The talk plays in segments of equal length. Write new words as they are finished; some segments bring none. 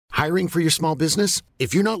Hiring for your small business?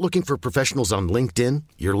 If you're not looking for professionals on LinkedIn,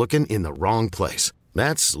 you're looking in the wrong place.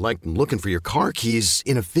 That's like looking for your car keys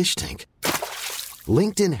in a fish tank.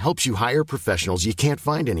 LinkedIn helps you hire professionals you can't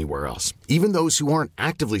find anywhere else, even those who aren't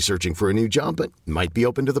actively searching for a new job but might be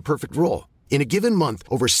open to the perfect role. In a given month,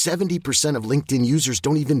 over 70% of LinkedIn users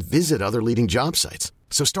don't even visit other leading job sites.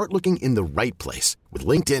 So start looking in the right place. With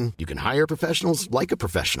LinkedIn, you can hire professionals like a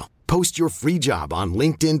professional. Post your free job on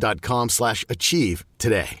linkedin.com/achieve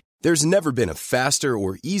today. There's never been a faster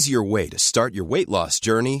or easier way to start your weight loss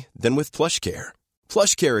journey than with PlushCare.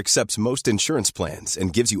 PlushCare accepts most insurance plans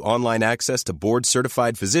and gives you online access to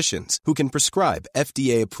board-certified physicians who can prescribe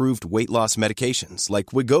FDA-approved weight loss medications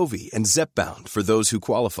like Wegovy and Zepbound for those who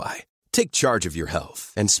qualify. Take charge of your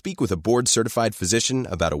health and speak with a board-certified physician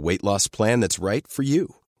about a weight loss plan that's right for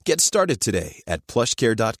you. Get started today at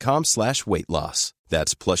plushcare.com/weight-loss.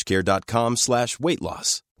 That's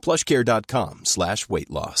plushcare.com/weight-loss.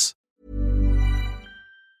 plushcare.com/weight-loss.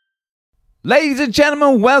 Ladies and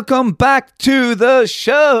gentlemen, welcome back to the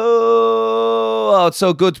show. Oh, it's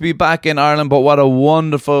so good to be back in Ireland, but what a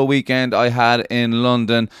wonderful weekend I had in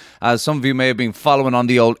London. As some of you may have been following on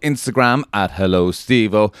the old Instagram at Hello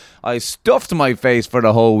Stevo, I stuffed my face for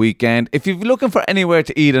the whole weekend. If you're looking for anywhere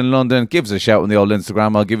to eat in London, give us a shout on the old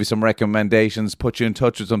Instagram. I'll give you some recommendations, put you in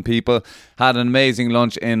touch with some people. Had an amazing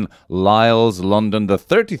lunch in Lyle's, London, the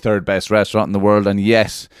 33rd best restaurant in the world, and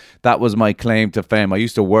yes, that was my claim to fame. I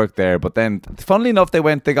used to work there, but then, funnily enough, they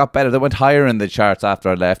got better. They went higher in the charts after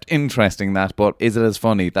I left. Interesting that, but is it as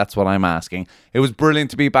funny? That's what I'm asking. It was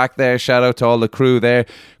brilliant to be back there. Shout out to all the crew there.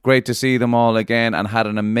 Great to see them all again, and had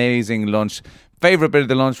an amazing lunch. Favourite bit of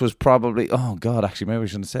the lunch was probably, oh God, actually, maybe I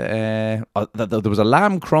shouldn't say, there was a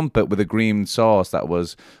lamb crumpet with a green sauce that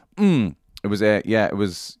was, It was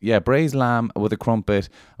braised lamb with a crumpet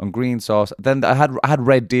and green sauce. Then I had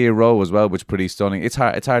red deer roe as well, which is pretty stunning. It's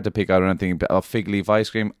hard to pick out anything of fig leaf ice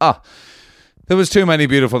cream. There was too many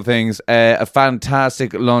beautiful things. A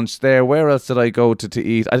fantastic lunch there. Where else did I go to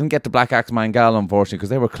eat? I didn't get to Black Axe Mangal, unfortunately, because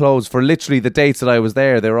they were closed for literally the dates that I was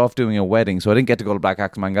there. They were off doing a wedding, so I didn't get to go to Black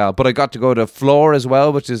Axe Mangal. But I got to go to Floor as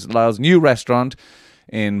well, which is Lyle's new restaurant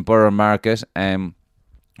in Borough Market.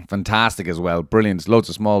 Fantastic as well. Brilliant. Loads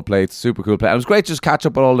of small plates. Super cool place. It was great to just catch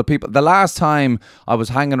up with all the people. The last time I was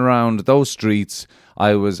hanging around those streets,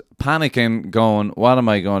 I was panicking, going, what am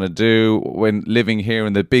I going to do when living here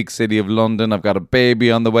in the big city of London? I've got a baby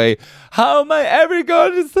on the way. How am I ever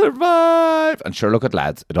going to survive? And sure, look at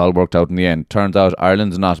lads, it all worked out in the end. Turns out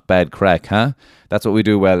Ireland's not bad crack, huh? That's what we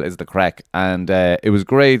do well, is the crack. And it was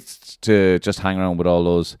great to just hang around with all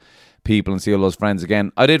those people and see all those friends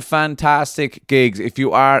again. I did fantastic gigs. If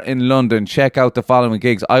you are in London, check out the following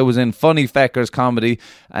gigs. I was in Funny Feckers Comedy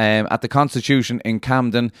at the Constitution in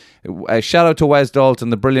Camden. Shout out to Wes Dalton,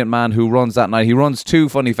 the brilliant man who runs that night. He runs two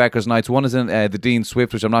Funny Feckers nights. One is in the Dean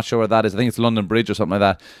Swift, which I'm not sure where that is. I think it's London Bridge or something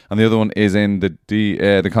like that. And the other one is in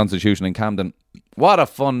the Constitution in Camden. What a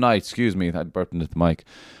fun night. Excuse me, I burped into the mic.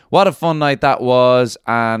 What a fun night that was.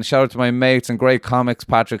 And shout out to my mates and great comics,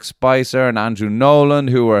 Patrick Spicer and Andrew Nolan,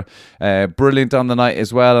 who were brilliant on the night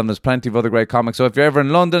as well. And there's plenty of other great comics. So if you're ever in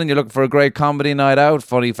London and you're looking for a great comedy night out,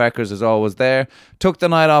 Funny Feckers is always there. Took the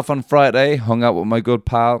night off on Friday, hung out with my good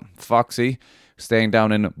pal, Foxy, staying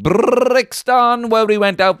down in Brixton, where we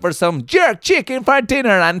went out for some jerk chicken for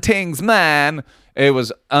dinner and things, man. It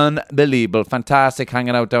was unbelievable. Fantastic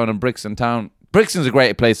hanging out down in Brixton town. Brixton's a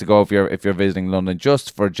great place to go if you're visiting London,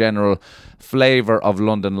 just for general flavour of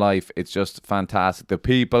London life. It's just fantastic. The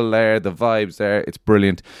people there, the vibes there, it's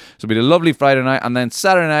brilliant. So it'll be a lovely Friday night, and then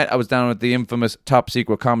Saturday night I was down at the infamous Top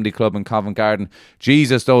Secret Comedy Club in Covent Garden.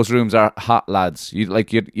 Jesus, those rooms are hot, lads. You'd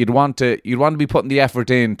want to be putting the effort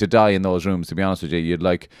in to die in those rooms. To be honest with you, you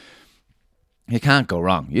can't go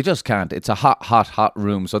wrong. You just can't. It's a hot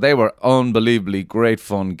room. So they were unbelievably great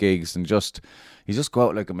fun gigs, and you just go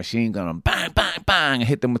out like a machine gun and bang, bang, bang,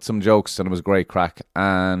 hit them with some jokes, and it was great crack.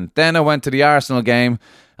 And then I went to the Arsenal game.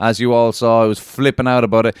 As you all saw, I was flipping out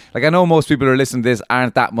about it. Like, I know most people who are listening to this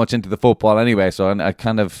aren't that much into the football anyway, so I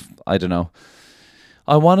don't know.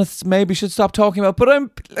 I maybe should stop talking about it, but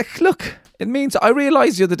I'm like, look, it means I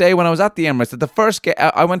realised the other day when I was at the Emirates that the first game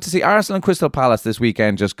I went to see Arsenal and Crystal Palace this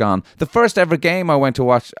weekend just gone. The first ever game I went to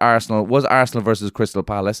watch Arsenal was Arsenal versus Crystal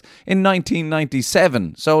Palace in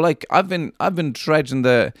 1997. So like I've been dredging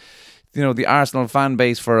the Arsenal fan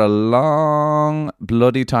base for a long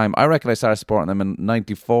bloody time. I reckon I started supporting them in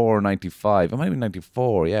 94 or 95. It might be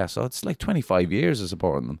 94, yeah. So it's like 25 years of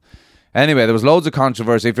supporting them. Anyway, there was loads of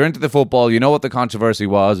controversy. If you're into the football, you know what the controversy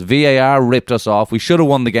was. VAR ripped us off. We should have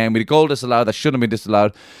won the game. We had a goal disallowed that shouldn't have been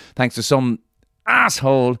disallowed, thanks to some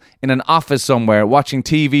asshole in an office somewhere watching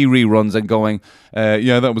TV reruns and going,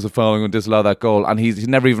 yeah, that was a foul, I'm going to disallow that goal. And he's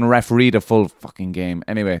never even refereed a full fucking game.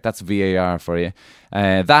 Anyway, that's VAR for you.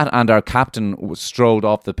 That and our captain strolled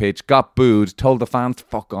off the pitch, got booed, told the fans to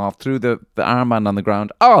fuck off, threw the armband on the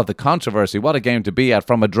ground. Oh, the controversy. What a game to be at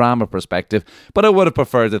from a drama perspective. But I would have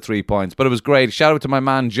preferred the 3 points. But it was great. Shout out to my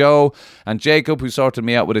man Joe and Jacob who sorted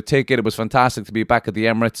me out with a ticket. It was fantastic to be back at the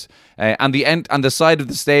Emirates. And the side of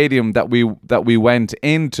the stadium that we went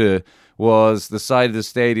into was the side of the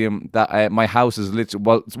stadium that my house is literally,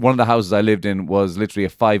 well, one of the houses I lived in was literally a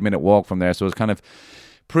 5-minute walk from there. So it was kind of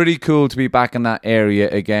pretty cool to be back in that area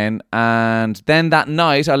again. And then that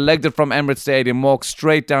night, I legged it from Emirates Stadium, walked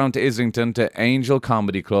straight down to Islington to Angel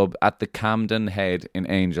Comedy Club at the Camden Head in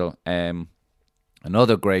Angel.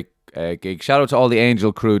 Another great gig. Shout out to all the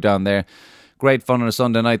Angel crew down there. Great fun on a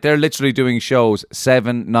Sunday night. They're literally doing shows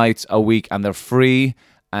 7 nights a week and they're free.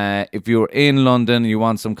 If you're in London, you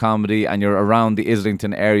want some comedy and you're around the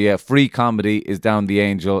Islington area, free comedy is down the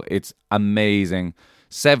Angel. It's amazing.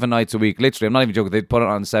 7 nights a week, literally. I'm not even joking. They put it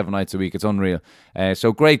on 7 nights a week. It's unreal.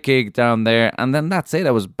 So great gig down there. And then that's it.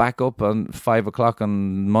 I was back up on 5 o'clock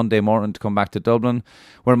on Monday morning to come back to Dublin,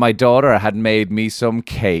 where my daughter had made me some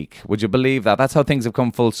cake. Would you believe that? That's how things have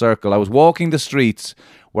come full circle. I was walking the streets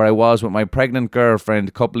where I was with my pregnant girlfriend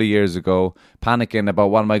a couple of years ago, panicking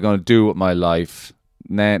about what am I going to do with my life.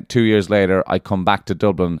 And then 2 years later, I come back to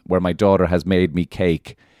Dublin where my daughter has made me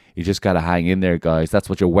cake. You just got to hang in there, guys. That's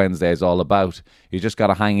what your Wednesday is all about. You just got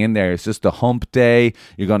to hang in there. It's just a hump day.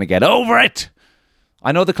 You're going to get over it.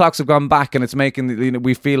 I know the clocks have gone back and it's making,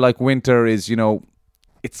 we feel like winter is,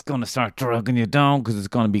 it's going to start dragging you down because it's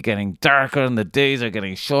going to be getting darker and the days are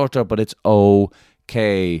getting shorter, but it's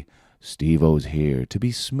okay. Steve-O's here to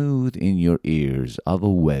be smooth in your ears of a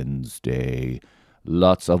Wednesday.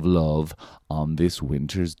 Lots of love on this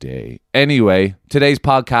winter's day. Anyway, today's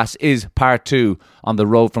podcast is part 2 on the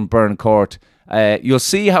road from Burncourt. You'll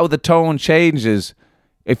see how the tone changes.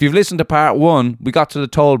 If you've listened to part 1, we got to the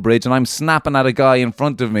toll bridge and I'm snapping at a guy in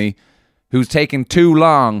front of me who's taking too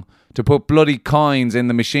long to put bloody coins in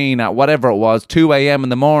the machine at whatever it was, 2 a.m. in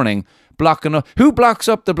the morning, blocking up. Who blocks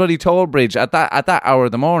up the bloody toll bridge at that hour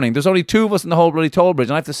of the morning? There's only 2 of us in the whole bloody toll bridge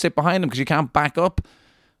and I have to sit behind him because you can't back up.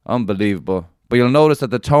 Unbelievable. But you'll notice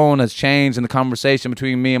that the tone has changed in the conversation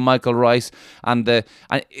between me and Michael Rice. And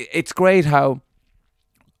it's great how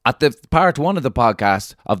at the part 1 of the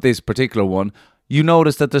podcast, of this particular one, you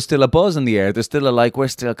notice that there's still a buzz in the air. There's still we're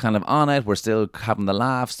still kind of on it. We're still having the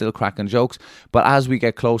laugh, still cracking jokes. But as we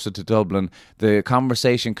get closer to Dublin, the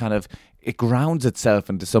conversation it grounds itself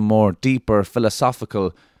into some more deeper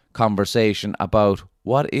philosophical conversation about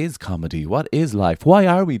what is comedy? What is life? Why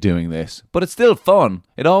are we doing this? But it's still fun.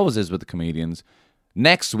 It always is with the comedians.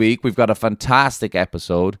 Next week, we've got a fantastic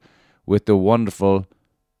episode with the wonderful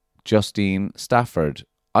Justine Stafford.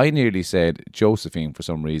 I nearly said Josephine for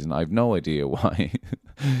some reason. I have no idea why.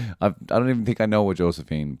 I don't even think I know a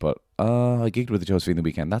Josephine, but I gigged with Josephine the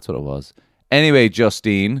weekend. That's what it was. Anyway,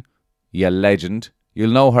 Justine, you legend.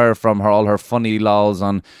 You'll know her from all her funny lols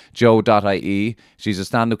on joe.ie. She's a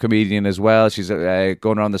stand-up comedian as well. She's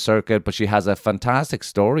going around the circuit, but she has a fantastic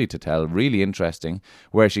story to tell, really interesting,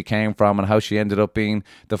 where she came from and how she ended up being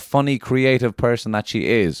the funny, creative person that she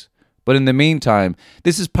is. But in the meantime,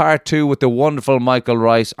 this is part 2 with the wonderful Michael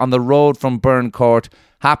Rice on the road from Burncourt.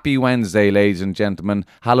 Happy Wednesday, ladies and gentlemen.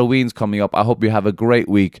 Halloween's coming up. I hope you have a great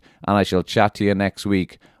week, and I shall chat to you next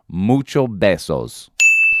week. Mucho besos.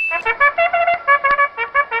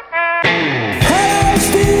 Hey,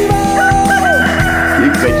 Steve-O!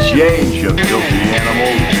 Keep the change, you filthy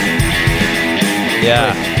animal.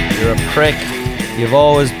 Yeah, you're a prick. You've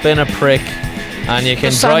always been a prick. And you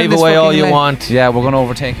can drive away all you want. Yeah, we're going to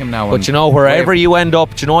overtake him now. But wherever you end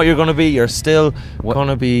up, do you know what you're going to be? You're still going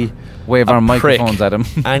to be wave our microphones at him.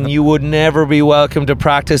 And you would never be welcome to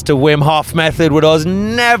practice the Wim Hof method with us.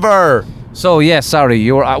 Never! So, yeah, sorry,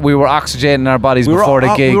 we were oxygenating our bodies before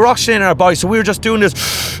the gig. We were oxygenating our bodies, so we were just doing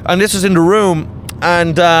this. And this was in the room.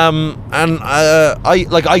 And I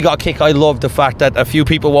got a kick. I loved the fact that a few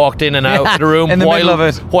people walked in and out of the room in the middle of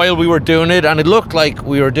it while we were doing it, and it looked like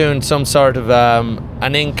we were doing some sort of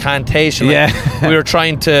an incantation. Like we were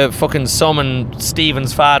trying to fucking summon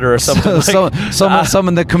Stephen's father or something.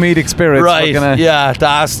 Summon the comedic spirits. Right? To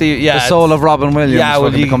ask the soul of Robin Williams. Yeah,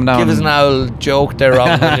 will you come down? Give us an old joke there,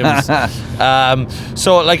 Robin Williams.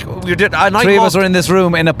 So like we did. And three of us were in this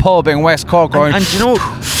room in a pub in West Cork. And do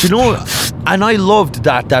you know. And I loved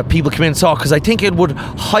that people came in and saw, because I think it would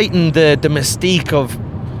heighten the mystique of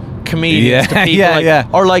comedians to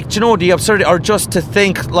people, or like, do you know, the absurdity, or just to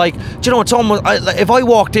think like, do you know, it's almost if I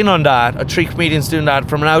walked in on that, 3 comedians doing that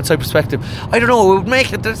from an outside perspective, I don't know, it would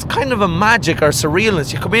make it, there's kind of a magic or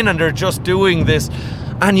surrealness. You come in and they're just doing this,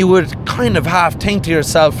 and you would kind of half think to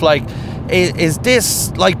yourself like, is this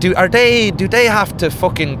like, do they have to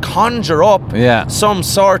fucking conjure up some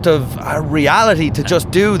sort of reality to just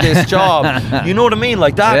do this job? You know what I mean?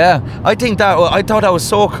 Like that. Yeah. I thought that was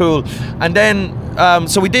so cool. And then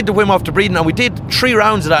so we did the Wim Hof to breathing, and we did 3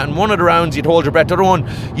 rounds of that. And one of the rounds you'd hold your breath. The other one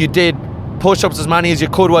you did push-ups as many as you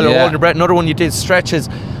could while you're holding your breath. Another one you did stretches.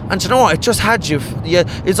 And you know what? It just had you.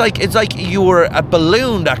 It's like you were a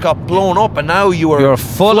balloon that got blown up, and now you're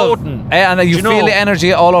full floating. And you feel the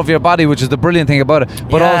energy all over your body, which is the brilliant thing about it.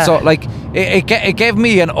 But also, like, it gave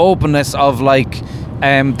me an openness of like.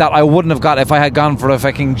 That I wouldn't have got if I had gone for a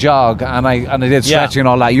fucking jog and I did stretching and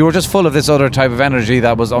all that. You were just full of this other type of energy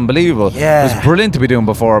that was unbelievable. Yeah. It was brilliant to be doing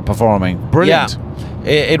before performing. Brilliant. Yeah,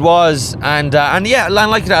 it was, and yeah,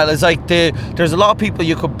 like that. It's like there's a lot of people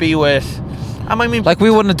you could be with. I mean, like we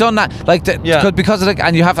wouldn't have done that, like because of the,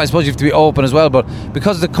 and I suppose you have to be open as well. But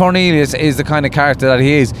because the Cornelius is the kind of character that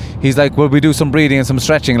he is, he's like, well, we do some breathing and some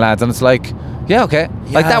stretching, lads, and it's like, yeah, okay,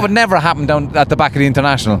 like that would never happen down at the back of the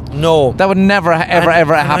International. No, that would never ever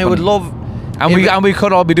happen. I would love, and we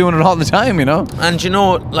could all be doing it all the time, you know. And you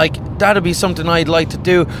know, like that'd be something I'd like to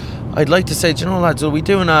do. I'd like to say, do you know, lads, will we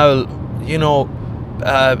do now, you know,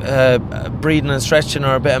 breathing and stretching,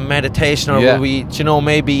 or a bit of meditation, or will we, you know,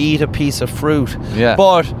 maybe eat a piece of fruit? Yeah.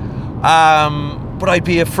 But I'd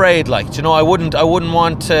be afraid, like, you know, I wouldn't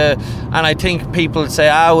want to. And I think people would say,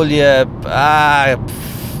 will you,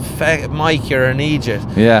 Mike, you're an idiot.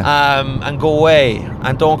 Yeah. And go away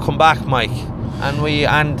and don't come back, Mike. And we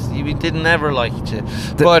didn't ever like you.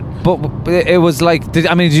 But it was like, did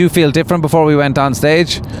you feel different before we went on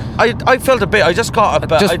stage? I felt a bit. I just got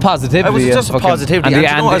positivity. I was just positivity,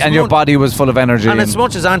 and your body was full of energy. And as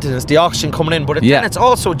much as Anthony, it's the oxygen coming in, but then it's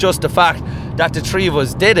also just the fact that the 3 of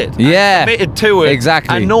us did it. Yeah, and committed to it.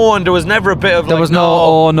 Exactly. And there was never a bit of there like, was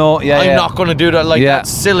no, I'm not going to do that. Like that's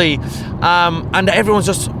silly. And everyone's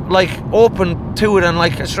just like open to it, and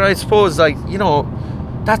like, I suppose, like, you know,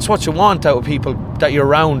 that's what you want out of people that you're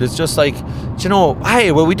around. It's just like, you know,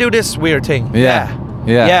 hey, will we do this weird thing?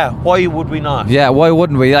 Yeah, why would we not? Yeah, why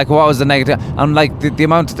wouldn't we? Like, what was the negative? And like the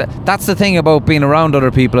amount that's the thing about being around other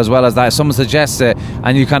people as well, as that someone suggests it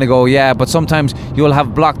and you kind of go, yeah, but sometimes you'll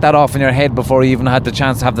have blocked that off in your head before you even had the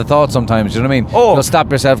chance to have the thought sometimes, you know what I mean? You'll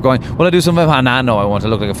stop yourself going, well, I do something, no, I want to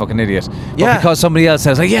look like a fucking idiot. But because somebody else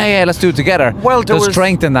says, like, yeah, let's do it together. Well, there's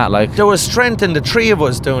strength in that, like. There was strength in the 3 of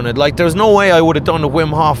us doing it. Like, there's no way I would have done the Wim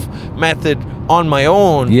Hof method on my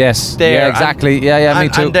own. Yes. There. Yeah, exactly. Me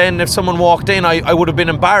too. And then if someone walked in, I would have been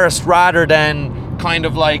embarrassed rather than kind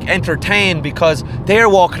of like entertained, because they're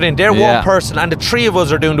walking in, they're one person, and the 3 of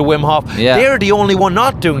us are doing the Wim Hof. They're the only one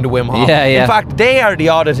not doing the Wim Hof. In fact, they are the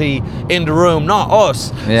oddity in the room, not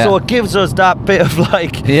us. So it gives us that bit of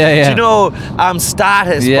like, you know,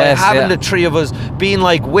 status by having the 3 of us being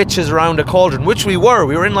like witches around a cauldron, which we were.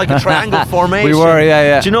 We were in like a triangle formation. We were,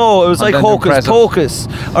 Do you know, it was like Hocus Pocus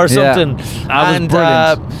or something. That was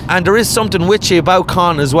brilliant. And there is something witchy about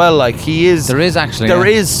Con as well. Like, he is. There is actually. There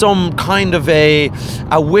is some kind of a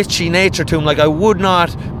witchy nature to him. Like, I would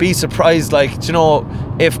not be surprised, like, you know,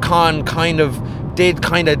 if Con kind of did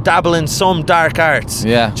kind of dabble in some dark arts.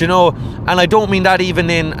 Yeah. Do you know? And I don't mean that even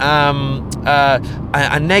in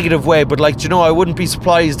a negative way, but like, do you know, I wouldn't be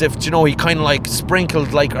surprised if, do you know, he kind of like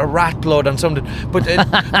sprinkled like a rat blood on something, but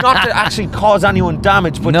not to actually cause anyone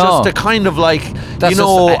damage, but just to kind of like, that's, you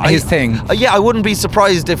know, his thing. I wouldn't be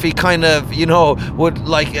surprised if he kind of, you know, would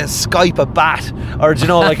like Skype a bat, or, do you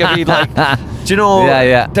know, like if he like, do you know,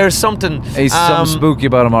 there's something. He's something spooky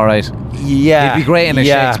about him, all right. Yeah, he'd be great in a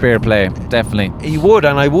Shakespeare play, definitely. He would,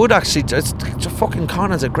 and I would actually. It's fucking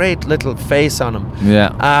Con has a great little face on him.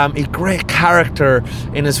 Yeah. He's great character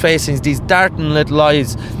in his face. He's these darting little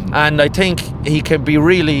eyes, and I think he can be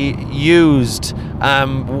really used,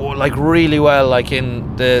 like really well, like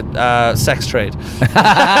in the sex trade.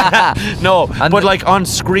 But like on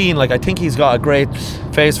screen, like I think he's got a great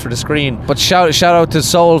face for the screen. But shout out to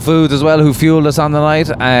Soul Foods as well, who fueled us on the night.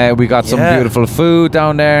 We got some beautiful food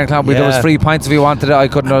down there. There was free pints if you wanted it. I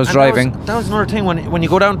couldn't. I was driving. That was another thing when you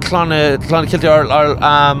go down to Clonakilty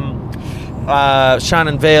or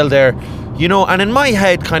Shannon Vale there, you know. And in my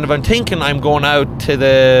head, kind of, I'm thinking I'm going out to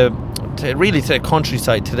the really to the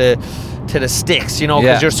countryside, to the sticks, you know,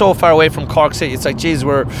 because Yeah. you're so far away from Cork City. It's like, geez,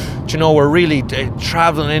 we're really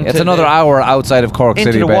travelling into. It's another hour outside of Cork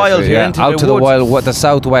into City, the wild basically, here, yeah. into out the to the woods. wild, the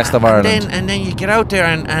southwest of Ireland. And then you get out there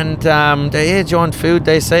and they age on food,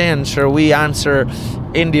 they say, and sure, we answer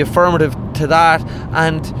in the affirmative to that.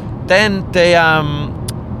 And then they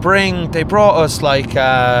brought us like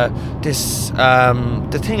the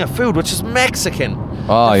thing of food, which is Mexican.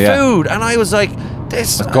 Oh, the yeah. food, and I was like,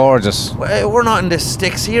 this. It's gorgeous. We're not in the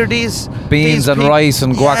sticks here. These Beans and rice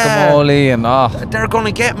and guacamole and they're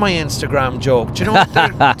gonna get my Instagram joke. Do you know?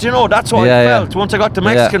 Do you know? That's what Yeah, I yeah. felt once I got to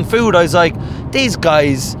Mexican food. I was like, these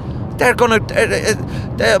guys, they're gonna.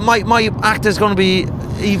 My act is gonna be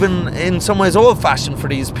even in some ways old-fashioned for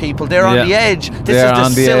these people. They're on Yeah. the edge. This They're is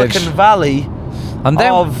on the the Silicon edge. Valley and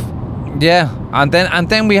then of. yeah, and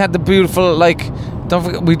then we had the beautiful, like, don't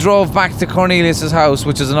forget, we drove back to Cornelius's house,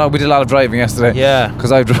 which is we did a lot of driving yesterday. Yeah.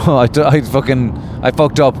 Because I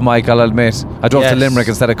fucked up, Mike, I'll admit. I drove to Yes. Limerick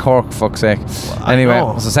instead of Cork, fuck's sake. I Anyway,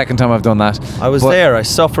 know. it's the second time I've done that. I was But there. I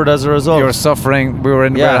suffered as a result. You were suffering. We were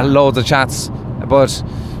in we Yeah. had loads of chats, but so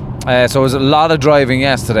it was a lot of driving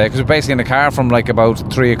yesterday because we're basically in the car from like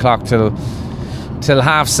about 3 o'clock till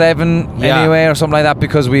 7:30 Yeah. anyway, or something like that,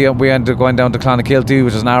 because we ended up going down to Clonakilty,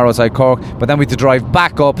 which is an hour outside Cork. But then we had to drive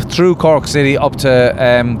back up through Cork City up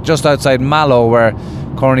to just outside Mallow, where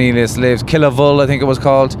Cornelius lives. Killavull, I think it was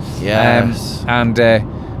called. Yes. And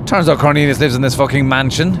turns out Cornelius lives in this fucking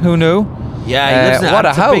mansion. Who knew? Yeah, he lives in it, what and a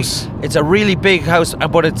it's house! it's a really big house,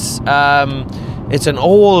 but it's an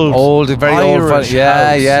old, Very old. Irish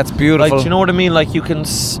Yeah, house. yeah, it's beautiful. Like, do you know what I mean? Like you can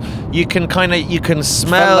Felt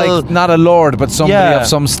smell. like not a lord, but somebody Yeah. of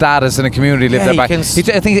some status in a community lived Yeah, there you back. can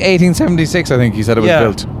I think 1876. I think he said it was Yeah.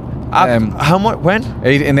 built. How much? When?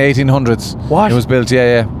 In the 1800s. What? It was built.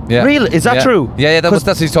 Yeah. Really? Is that Yeah. true? Yeah. That's 'Cause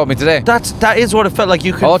what he taught me today. That is what it felt like.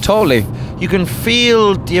 You can. Oh, totally. You can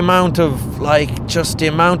feel the amount of just the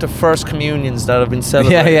amount of first communions that have been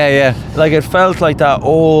celebrated. Yeah. Like it felt like that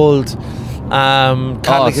old.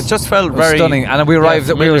 Catholic. It just felt It was very stunning. And we arrived.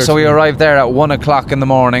 familiar we to me. arrived there at 1 o'clock in the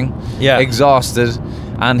morning. Yeah. Exhausted,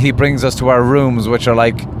 and he brings us to our rooms, which are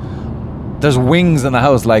like. There's wings in the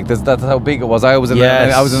house, like that's how big it was. I was in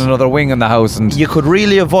Yes. I was in another wing in the house, and You could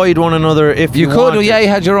really avoid one another if you could. wanted. Yeah, you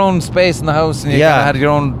had your own space in the house, and you Yeah. kinda had your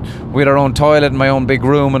own. We had our own toilet in my own big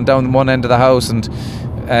room, and down one end of the house, and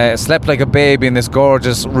slept like a baby in this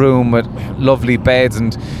gorgeous room with lovely beds,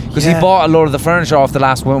 and because he Yeah. bought a lot of the furniture off the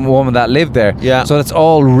last woman that lived there. Yeah. So it's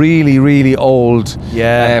all really, really old.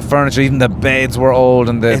 Yeah. Furniture. Even the beds were old,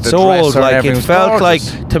 and It's the old. dresser and Like everything it was felt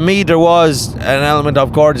gorgeous. like to me there was an element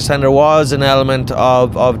of gorgeous, and there was an element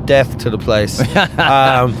of death to the place.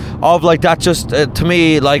 Of like that, just to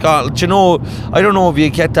me, like do you know? I don't know if you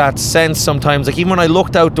get that sense sometimes. Like even when I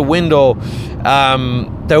looked out the window,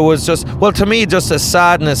 there was just to me just a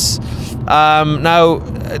sadness. Now,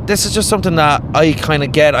 this is just something that I kind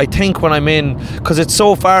of get. I think when I'm in, because it's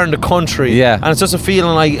so far in the country, Yeah. and it's just a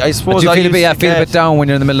feeling. I suppose Do you I feel a bit, used to feel a get- bit down when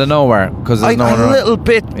you're in the middle of nowhere because there's no one a around? little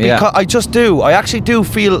bit, Yeah. because I just do. I actually do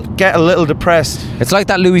get a little depressed. It's like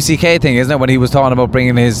that Louis C.K. thing, isn't it? When he was talking about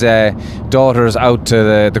bringing his daughters out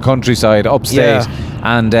to the countryside, upstate, Yeah.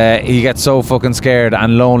 and he gets so fucking scared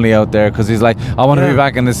and lonely out there because he's like, I want to Yeah. be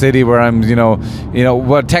back in the city where I'm,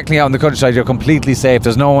 well, technically out in the countryside you're completely safe.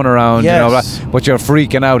 There's no one around, Yes. but you're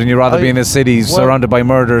freaking out and you'd rather be in a city surrounded by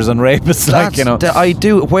murders and rapists, I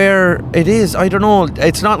do. Where it is, I don't know.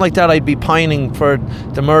 It's not like that. I'd be pining for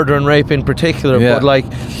the murder and rape in particular, Yeah. but like,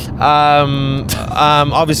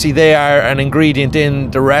 obviously they are an ingredient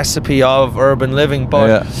in the recipe of urban living.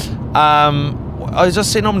 But I was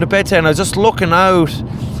just sitting up in the bed there, and I was just looking out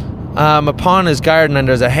upon his garden, and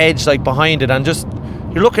there's a hedge like behind it, and just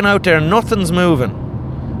you're looking out there, and nothing's moving,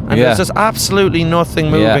 and Yeah. there's just absolutely nothing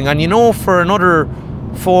Yeah. moving, and for another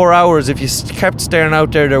 4 hours, if you kept staring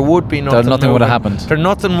out there would be nothing. nothing would have moving. happened.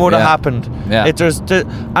 Nothing would have Yeah. happened. Yeah. It's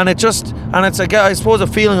again, I suppose, a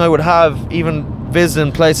feeling I would have even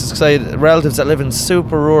visiting places, because I had relatives that live in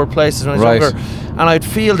super rural places when I was Right. younger, and I'd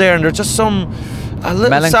feel there, and there's just a little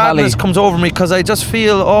Melancholy. sadness comes over me, because I just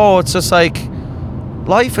feel, it's just like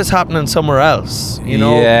life is happening somewhere else.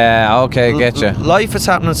 Yeah, okay, get you. Life is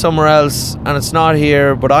happening somewhere else, and it's not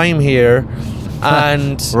here, but I'm here.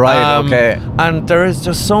 And Right, okay. and there is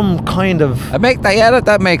just some kind of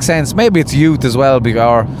That makes sense. Maybe it's youth as well, I don't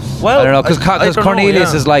know, because I don't know, Cornelius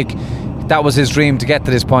yeah. is like, that was his dream to get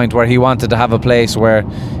to this point where he wanted to have a place where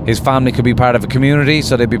his family could be part of a community,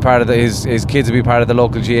 so they'd be part of his kids would be part of the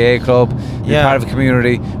local GA club, be Yeah. part of a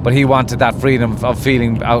community, but he wanted that freedom of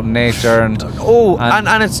feeling out in nature and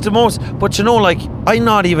and it's the most, but like I'm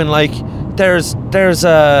not even like there's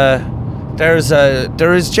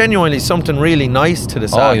there is genuinely something really nice to the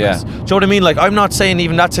sadness. Oh, yeah. Do you know what I mean? Like, I'm not saying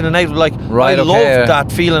even that's in a negative. Like, Right, I okay, love yeah.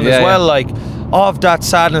 that feeling Yeah, as well. yeah. Like, of that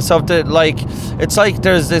sadness of the like. It's like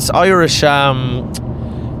there's this Irish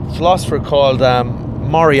philosopher called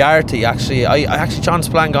Moriarty. Actually, I actually John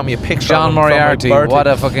Spillane got me a picture. John of him Moriarty, from my birthday. what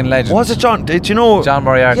a fucking legend. Was it John? Did you know John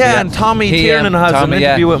Moriarty? Yeah, and Tommy Tiernan has Tommy, an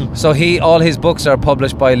interview with him. So all his books are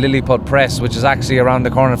published by Lilliput Press, which is actually around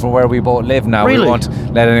the corner from where we both live now. Really? We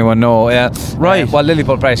won't let anyone know. Yeah, Right. Well,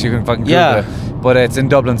 Lilliput Press, you can fucking Google Yeah. it. But it's in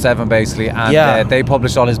Dublin 7 basically, and Yeah. they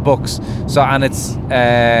publish all his books. So and it's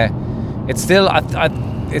still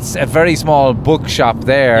it's a very small bookshop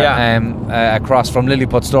there, across from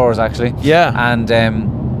Lilliput stores actually. Yeah.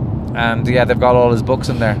 And yeah, they've got all his books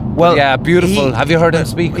in there. Well, But yeah, beautiful. Have you heard him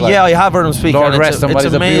speak? Like? Yeah, I have heard him speak. Lord and rest him, but it's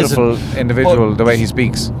he's a amazing. beautiful individual, the way he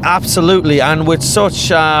speaks. Absolutely, and with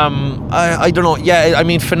such I don't know. Yeah, I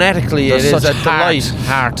mean phonetically, There's it is such a delight.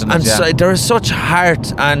 heart in it, and yeah. so, there is such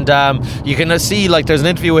heart, and you can see like there's an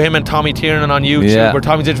interview with him and Tommy Tiernan on YouTube Yeah. where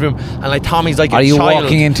Tommy's interviewing him, and like Tommy's like Are a you child.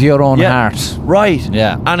 walking into your own Yeah. heart? Right.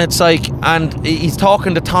 Yeah. And it's like, and he's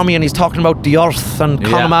talking to Tommy, and he's talking about the earth and Yeah.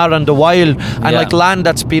 Connemara and the wild, and Yeah. like land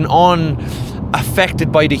that's been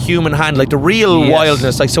affected by the human hand, like the real Yes.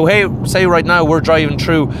 wildness. Like, so hey, say right now we're driving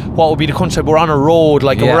through what would be the countryside, we're on a road,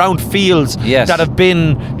 like Yeah. around fields Yes. that have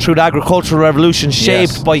been through the agricultural revolution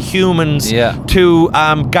shaped Yes. by humans Yeah. to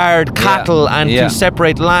guard cattle and Yeah. to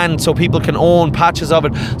separate land so people can own patches of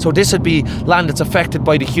it. So this would be land that's affected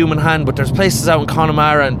by the human hand, but there's places out in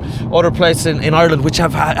Connemara and other places in Ireland which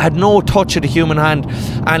have had no touch of the human hand,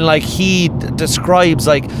 and like he describes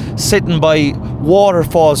like sitting by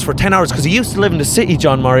waterfalls for 10 hours because he used to live in the city,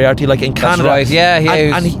 John Moriarty, like in Canada. right, yeah,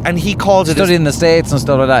 and he calls it his, Studied in the States and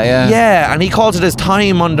stuff like that, yeah. yeah, and he calls it his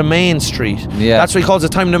time on the main street. Yeah. That's what he calls his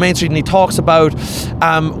time on the main street, and he talks about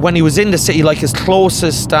when he was in the city, like his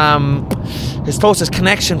closest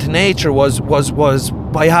connection to nature was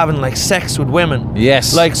by having like sex with women.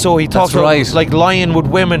 Yes. Like, so he talks That's about right. like lying with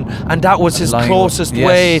women, and that was his Lying closest with-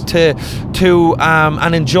 way yes. to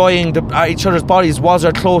and enjoying each other's bodies was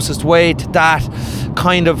our closest way to that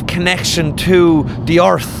kind of connection to the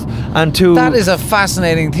earth and to That is a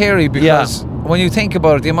fascinating theory because when you think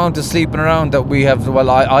about it, the amount of sleeping around that we have, well,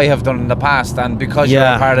 I have done in the past, and because you're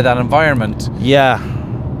Yeah. a part of that environment, yeah.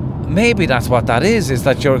 maybe that's what that is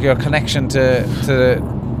that your connection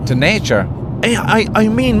to nature. I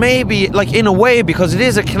mean, maybe like in a way, because it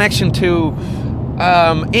is a connection to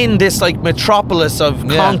in this like metropolis of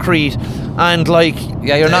Yeah. concrete, and like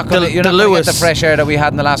Yeah, you're not going to get Lewis, the fresh air that we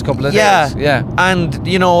had in the last couple of yeah, days. Yeah. and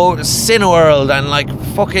you know Cineworld and like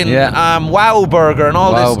fucking Yeah. Wow Burger and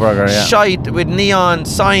all Wow this Burger, yeah. shite with neon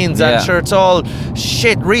signs, Yeah. and sure it's all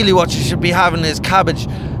shit. Really, what you should be having is cabbage,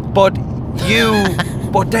 but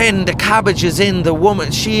but then the cabbage is in the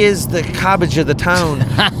woman. She is the cabbage of the town,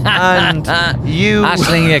 and you.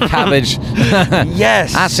 Aisling a cabbage.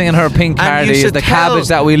 Yes. Aisling and her pink And cardi you is should the tell- cabbage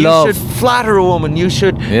that we love. You should flatter a woman. You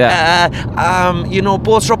should,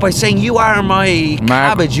 bolster up by saying, "You are my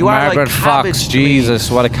cabbage. You Margaret are like cabbage Fox. to me."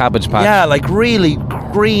 Jesus, what a cabbage patch. Yeah, like really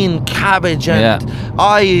green cabbage, and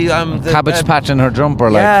I am the Cabbage patch in her jumper,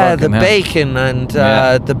 like yeah, the fucking hell. bacon, and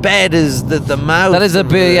Yeah. the bed is the mouth. That is a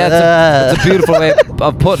bit, yeah, it's a beautiful way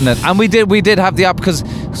of putting it. And we did have the because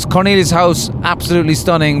Cornelius House, absolutely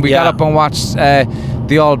stunning. We got Yeah. up and watched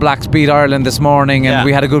the All Blacks beat Ireland this morning, and Yeah.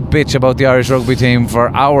 we had a good bitch about the Irish rugby team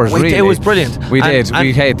for hours. Really, It was brilliant. We And- did. We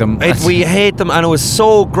and hate them. We hate them, and it was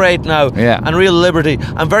so great now. Yeah. And real liberty.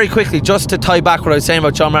 And very quickly, just to tie back what I was saying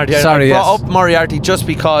about John Moriarty, Sorry, I brought yes. up Moriarty just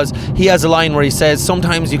because he has a line where he says,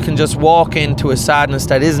 sometimes you can just walk into a sadness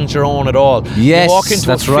that isn't your own at all. Yes, you walk into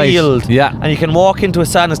that's a right. field, Yeah. and you can walk into a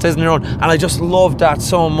sadness that isn't your own. And I just love that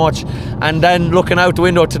so much. And then looking out the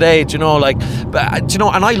window today, and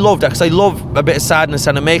I love that because I love a bit of sadness,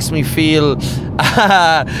 and it makes me feel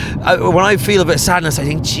when I feel a bit of sadness, I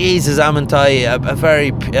think, Jesus, amn't I a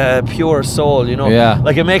very pure soul, you know? Yeah.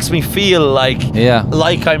 Like it makes me feel like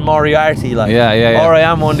I'm Moriarty, like, Yeah. or I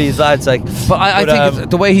am one of these lads, like. But I think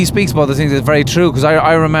the way he speaks about the things is very true, because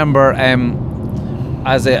I remember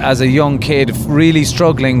as a young kid really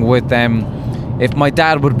struggling with if my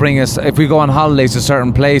dad would bring us, if we go on holidays to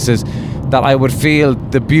certain places, that I would feel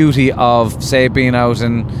the beauty of, say, being out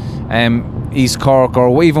in East Cork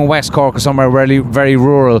or even West Cork or somewhere really very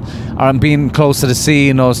rural, or being close to the sea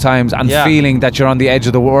in those times, and feeling that you're on the edge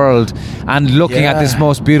of the world and looking at this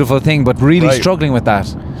most beautiful thing, but really struggling with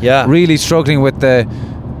that. Yeah. Really struggling with the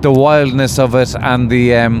wildness of it and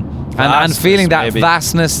the and feeling that maybe.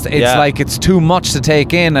 vastness. It's Yeah. like it's too much to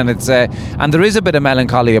take in, and it's and there is a bit of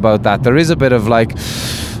melancholy about that. There is a bit of like,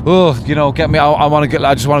 oh, get me.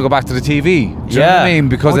 I just want to go back to the TV. Do you know what Yeah. I mean?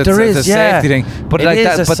 Because Oh, it's, there it's is, a safety yeah. thing. But It like is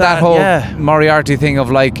that, a but that sad- whole yeah. Moriarty thing of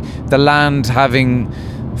like the land having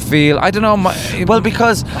feel. I don't know. Well,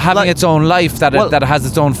 because having its own life that that has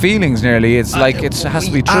its own feelings. Nearly, it's like it has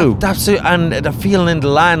to be true. Absolutely, and the feeling in the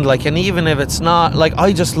land, like, and even if it's not, like,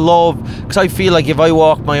 I just love, because I feel like if I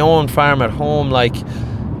walk my own farm at home, like,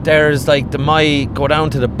 there's like go down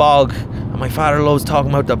to the bog, and my father loves talking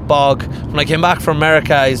about the bog. When I came back from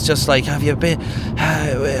America, he's just like, have you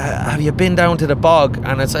been down to the bog?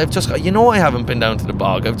 And I've just, I haven't been down to the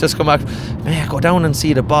bog. I've just come back, man, go down and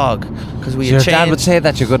see the bog, because we Your had dad changed. would say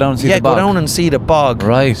that you go down and see Yeah, the bog. go down and see the bog,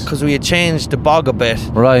 Right. Because we had changed the bog a bit,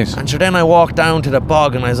 Right. And so then I walked down to the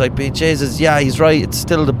bog, and I was like, Jesus, yeah, he's right, it's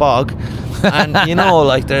still the bog. And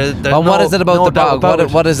like there's And what is it about no the doubt bog? about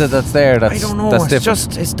it. What is it that's there? That's I don't know. That's It's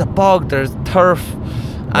different. it's the bog. There's turf,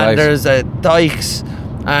 and Right. there's dikes,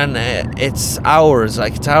 and it's ours.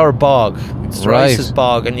 Like, it's our bog. It's Right. Rice's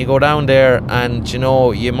bog, and you go down there, and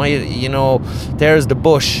you might, there's the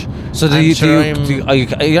bush. So And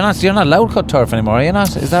you're not allowed to cut turf anymore, are you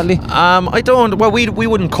not? Is that legal? I don't. Well, we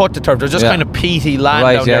wouldn't cut the turf. There's just Yeah. kind of peaty land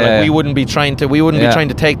Right, out there. yeah, Like, yeah. we wouldn't be trying to. We wouldn't Yeah. be trying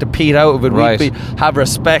to take the peat out of it. Right. We'd have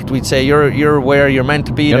respect. We'd say you're where you're meant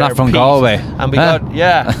to be. You're there, not from peat. Galway. And we Huh? got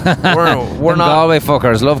we're Them not. Galway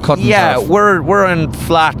fuckers love cutting Yeah, turf. we're in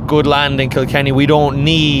flat, good land in Kilkenny. We don't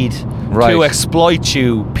need Right. to exploit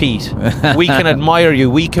you, Pete. We can admire you.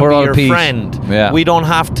 We can Poor be old your Pete. friend. Yeah. We don't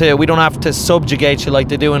have to subjugate you like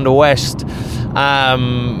they do in the West,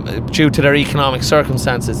 due to their economic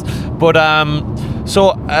circumstances. But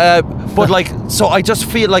so I just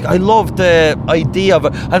feel like I love the idea of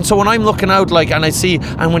it. And so when I'm looking out, like, and I see,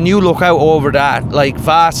 and when you look out over that, like,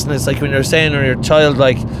 vastness, like when you're saying, or your child,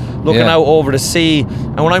 like, looking Yeah. out over the sea,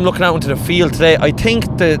 and when I'm looking out into the field today, I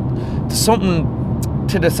think that something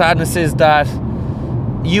to the sadness is that,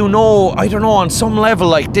 I don't know, on some level,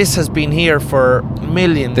 like, this has been here for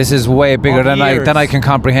millions. This is way bigger of than years. I can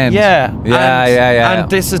comprehend. Yeah, Yeah. And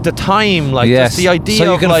this is the time, like, Yes. just the idea so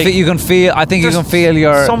you of, can like, you can feel. I think you can just feel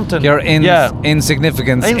your something.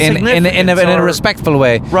 insignificance in Insignificance a or- respectful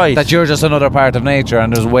way. Right. That you're just another part of nature,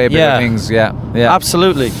 and there's way bigger Yeah. things. Yeah. Yeah.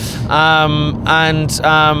 Absolutely. And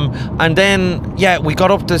then we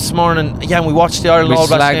got up this morning. Yeah, and we watched the Ireland We All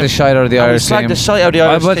Blacks slagged game. the shite out of the And Irish we slagged team. the shite out of the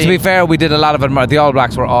Irish But to team. be fair, we did a lot of it. The All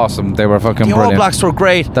Blacks were awesome. They were fucking The brilliant. All Blacks were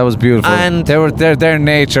great. That was beautiful. And their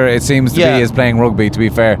nature, it seems to Yeah. be, is playing rugby. To be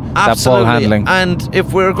fair, Absolutely. that ball handling. And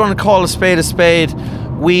if we're going to call a spade,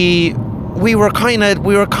 we were kind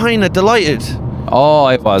of delighted. Oh,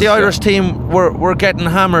 it was The Irish team were getting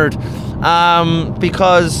hammered,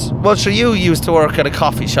 because, well, sure, you used to work at a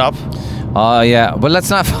coffee shop. Oh yeah, but let's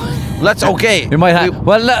not. Let's okay. You might have.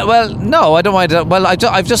 Well, no, I don't mind. Well,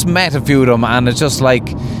 I've just met a few of them, and it's just like,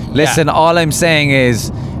 listen. Yeah. All I'm saying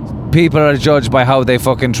is, people are judged by how they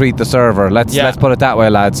fucking treat the server. Let's put it that way,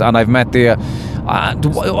 lads. And I've met the.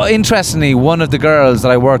 Interestingly, one of the girls that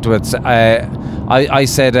I worked with, I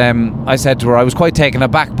said to her, I was quite taken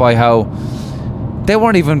aback by how they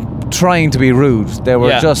weren't even trying to be rude. They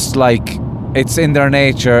were just like, it's in their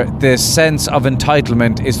nature. The sense of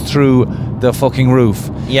entitlement is through the fucking roof.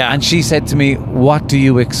 Yeah. And she said to me, what do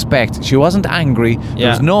you expect? She wasn't angry. There Yeah.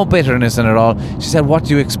 was no bitterness in it all. She said, what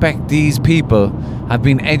do you expect? These people have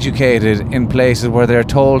been educated in places where they're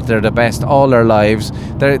told they're the best all their lives.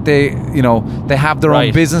 They have their own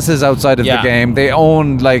Right. businesses outside of the game. They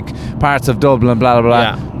own like parts of Dublin, blah blah blah.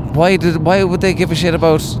 Yeah. Why would they give a shit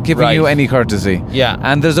about giving Right. you any courtesy? Yeah.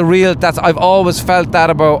 And there's I've always felt that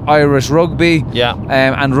about Irish rugby. Yeah.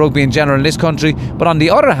 And rugby in general in this country. But on the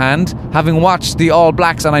other hand, having watched the All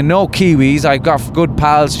Blacks, and I know Kiwis, I've got good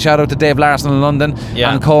pals. Shout out to Dave Larson in London,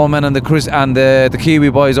 Yeah. and Coleman and the Kiwi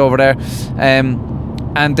boys over there.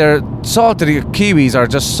 And they're Kiwis are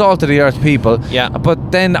just salt of the earth people. Yeah.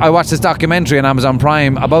 But then I watched this documentary on Amazon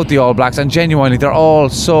Prime about the All Blacks, and genuinely they're all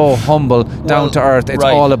so humble, down to earth. It's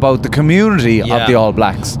right. all about the community Yeah. of the All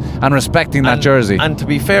Blacks and respecting that jersey. And to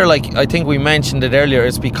be fair, like, I think we mentioned it earlier,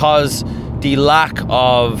 it's because the lack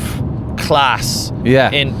of class.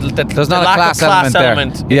 Yeah. There's not a class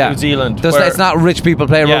element there. in New Zealand. It's not rich people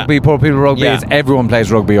play Yeah. rugby, poor people rugby. Yeah. It's everyone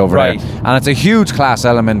plays rugby over Right. there, and it's a huge class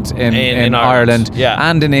element in In Ireland Yeah.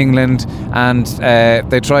 and in England. And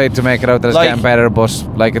they tried to make it out that it's Like, getting better, but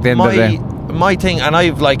like at the end of the day, my thing, and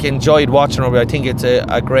I've like enjoyed watching rugby. I think it's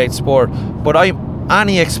a great sport. But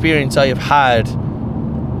any experience I have had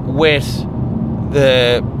with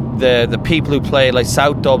the people who play, like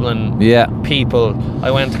South Dublin people.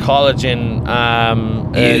 I went to college in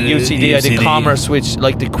UCD. I did commerce, which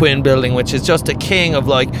like the Quinn building, which is just a king of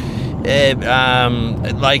like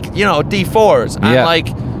D4s,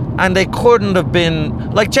 and and they couldn't have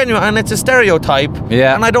been like genuine, and it's a stereotype,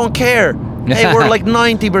 and I don't care. They were like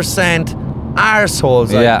 90%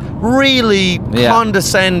 arseholes, like really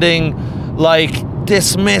condescending, like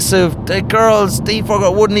dismissive. The girls,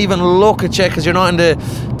 D4 wouldn't even look at you because you're not in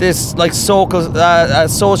this like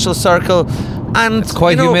social circle. And it's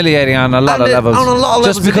quite humiliating on a lot of levels. On a lot of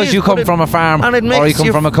just levels because you come from a farm or you come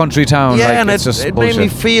from a country town. Yeah, like, and it's just it bullshit. made me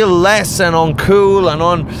feel less and uncool and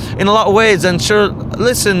in a lot of ways. And sure,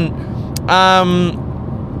 listen,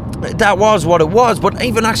 that was what it was. But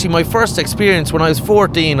even actually, my first experience when I was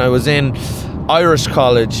 14, I was in Irish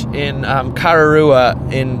college in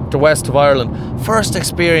Carrarua in the west of Ireland. First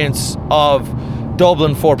experience of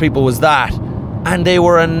Dublin for people was that. And they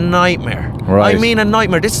were a nightmare. Right. I mean a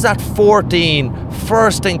nightmare. This is at 14,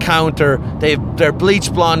 first encounter. They're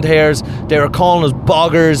bleached blonde hairs. They were calling us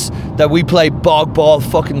boggers, that we play bog ball,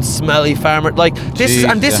 fucking smelly farmer. Like this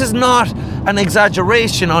is not an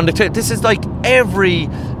exaggeration on this is like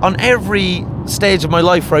on every stage of my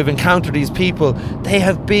life where I've encountered these people, they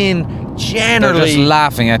have been generally they're just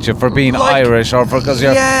laughing at you for being like, Irish or because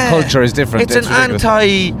your culture is different. It's an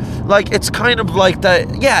ridiculous. it's kind of like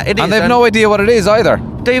that. Yeah, it is. And they've no idea what it is either.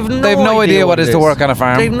 They've no idea what it is to work on a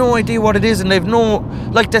farm. They've no idea what it is, and they've no,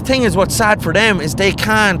 like, the thing is, what's sad for them is they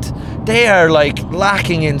are like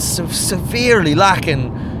severely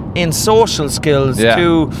lacking in social skills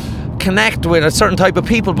to connect with a certain type of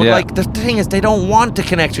people, but like the thing is, they don't want to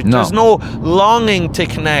connect with you. There's no longing to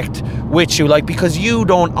connect with you, like, because you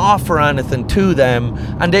don't offer anything to them,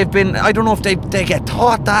 and they've been, I don't know if they get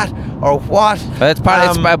taught that or what. It's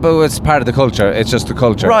part of the culture. It's just the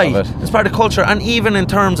culture, right? Of it. It's part of the culture, and even in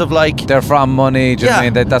terms of like they're from money. Do you know what I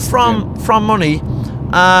mean? That's from money,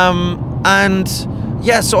 and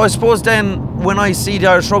yeah. So I suppose then when I see the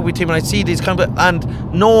Irish rugby team and I see these kind of and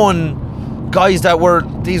knowing guys that were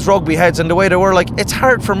these rugby heads and the way they were, like, it's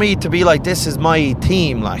hard for me to be like, this is my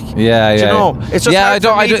team, like, do you know, it's just hard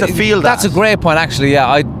for me to feel that. That's a great point, actually.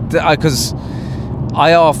 I because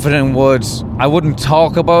I often I wouldn't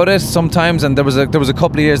talk about it sometimes, and there was a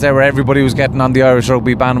couple of years there where everybody was getting on the Irish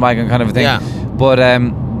rugby bandwagon kind of a thing. But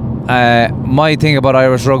my thing about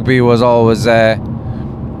Irish rugby was always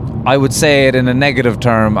I would say it in a negative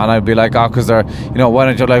term, and I'd be like, because they're, why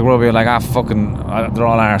don't you like rugby? And like, fucking, they're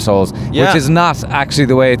all arseholes. Which is not actually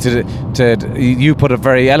the way to you put it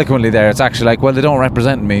very eloquently there. It's actually like, well, they don't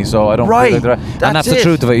represent me, so I don't feel like and that's the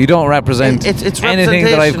truth of it. You don't represent it's anything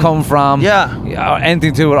that I've come from, or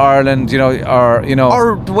anything to do with Ireland, or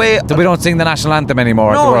the way we don't sing the national anthem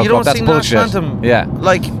anymore. No, at the World you don't Cup. That's sing bullshit. the national anthem. Yeah,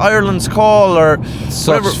 like Ireland's Call or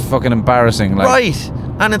such whatever. Fucking embarrassing. Like. Right.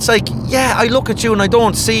 And it's like, I look at you and I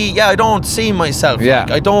don't see myself. Yeah.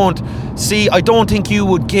 Like, I don't think you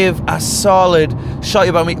would give a solid shot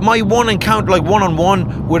about me. My one encounter, like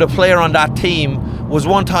one-on-one with a player on that team, was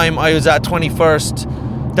one time I was at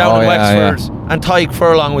 21st down in Wexford, and Tyke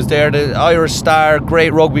Furlong was there, the Irish star,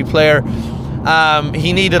 great rugby player.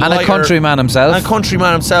 He needed a countryman himself.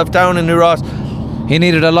 Down in New Ross. He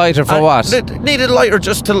needed a lighter for what? Needed a lighter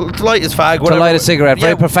just to light his fag. To light a cigarette.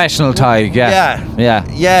 Very professional Tyke.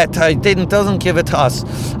 Yeah, Tyke doesn't give a toss.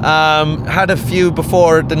 Had a few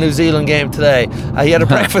before the New Zealand game today. He had a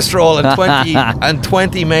breakfast roll and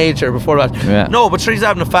 20 major before that. Yeah. No, but sure, he's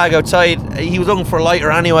having a fag outside. He was looking for a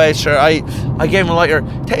lighter anyway. Sure, I gave him a lighter.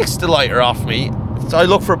 Takes the lighter off me. So I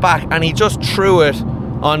look for it back, and he just threw it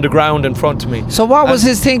on the ground in front of me. So what was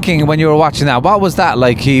his thinking when you were watching that? What was that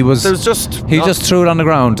like? He just threw it on the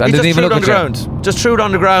ground and didn't even look at you. Just threw it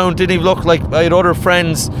on the ground. Didn't even look. Like, I had other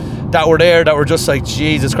friends that were there that were just like,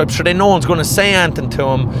 Jesus Christ. Sure, no one's going to say anything to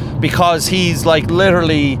him because he's like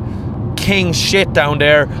literally king shit down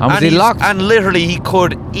there. And was he locked? And literally he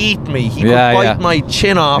could eat me. He could bite my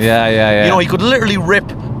chin off. Yeah. He could literally rip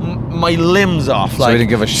my limbs off. So he didn't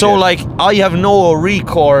give a shit. So like, I have no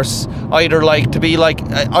recourse either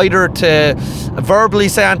to verbally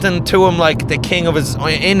say anything to him like the king of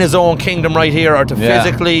in his own kingdom right here, or to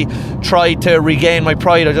physically try to regain my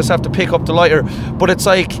pride. I just have to pick up the lighter. But it's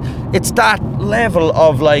like, it's that level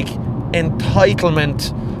of like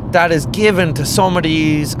entitlement that is given to some of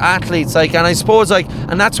these athletes, like, and I suppose like,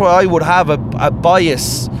 and that's why I would have a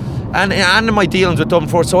bias and in my dealings with them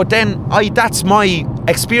before. So then that's my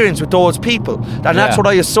experience with those people, and that's what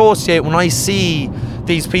I associate when I see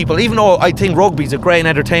these people. Even though I think rugby's a great and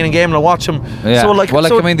entertaining game and I watch them. So like,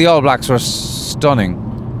 I mean, the All Blacks were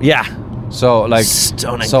stunning. Yeah. So like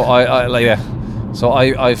stunning. So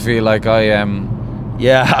I feel like I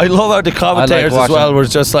Yeah, I love how the commentators as watching. well were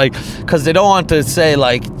just like, because they don't want to say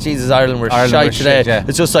like, Jesus, Ireland were shite today. shit, yeah.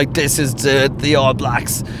 It's just like, this is the All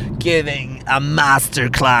Blacks giving a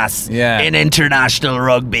masterclass in international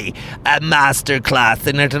rugby, a masterclass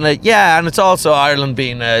in internet. Yeah, and it's also Ireland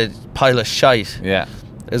being a pile of shite. Yeah.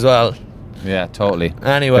 As well. Yeah, totally.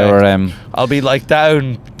 Anyway, they were, I'll be like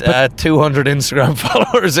down 200 Instagram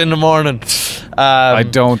followers in the morning. I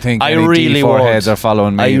don't think I any really D4 heads are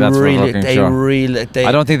following me. That's for fucking sure.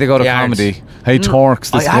 I don't think they go to comedy. Hey,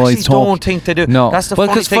 Torques, this I guy's actually don't think they do. No, that's the well,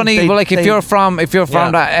 funny because thing. funny. Well, like if you're from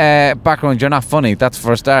that background, you're not funny. That's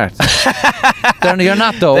for a start. You're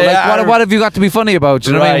not though. Like, what have you got to be funny about? Do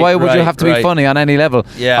you know what I mean? Why would you have to be funny on any level?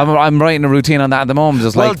 Yeah. I'm writing a routine on that at the moment.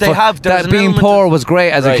 Just like that being poor was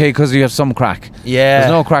great as a kid because you have some crack. Yeah.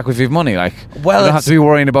 There's no crack if you have money. Like, well, you don't have to be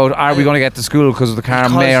worrying about are we going to get to school because the car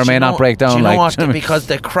may or may not break down. Do you know like, what? Because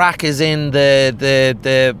the crack is in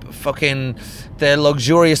the fucking the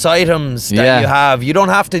luxurious items that you have. You don't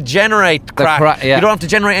have to generate crack. You don't have to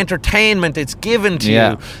generate entertainment. It's given to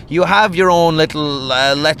you. You have your own little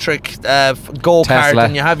electric go-kart,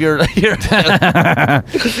 and you have your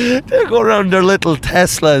they go around their little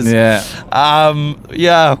Teslas.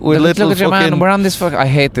 With little look at you, fucking. man. We're on this. I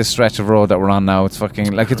hate this stretch of road that we're on now. It's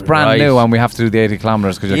fucking like it's brand new, and we have to do the 80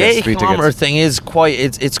 kilometers because you get speed tickets. The 80 kilometer thing is quite.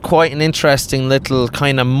 It's quite an interesting little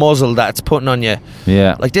kind of muzzle that it's putting on you.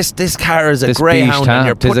 Yeah, like this car is a greyhound, and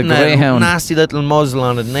you're putting a nasty little muzzle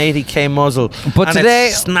on it, an 80k muzzle. But and today,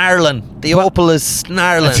 it's snarling. The Opel is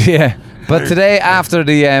snarling. Yeah, but today after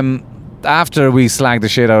the after we slagged the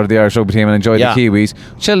shit out of the Irish rugby team and enjoyed the Kiwis,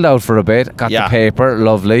 chilled out for a bit, got the paper,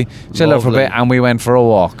 lovely, chilled out for a bit, and we went for a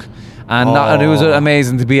walk. And it was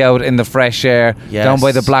amazing to be out in the fresh air down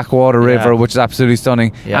by the Blackwater River, which is absolutely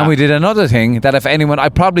stunning. And we did another thing that if anyone, I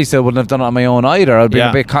probably still wouldn't have done it on my own either. I'd be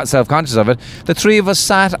a bit self-conscious of it. The three of us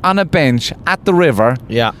sat on a bench at the river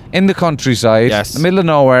in the countryside, the middle of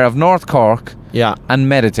nowhere of North Cork, and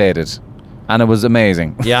meditated. And it was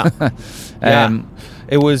amazing.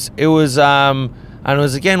 It was and it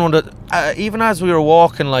was again one of the, even as we were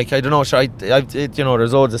walking, like I don't know,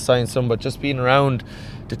 there's loads of signs, but just being around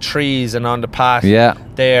the trees and on the path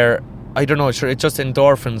there, I don't know, it's just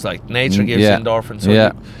endorphins, like nature gives you endorphins,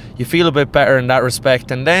 so you feel a bit better in that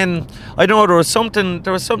respect. And then I don't know, there was something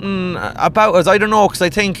about us, I don't know, because I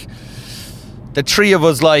think the three of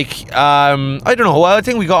us, like I don't know, well, I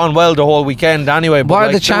think we got on well the whole weekend anyway. But what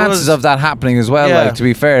are the chances of that happening as well? Like, to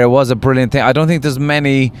be fair, it was a brilliant thing. I don't think there's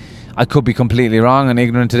many, I could be completely wrong and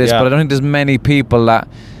ignorant to this, but I don't think there's many people that,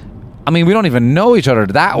 I mean, we don't even know each other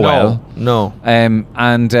that well. No. I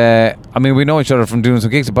mean, we know each other from doing some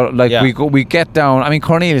gigs, but like we get down. I mean,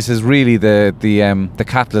 Cornelius is really the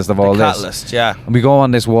catalyst of all this. Catalyst, yeah. And we go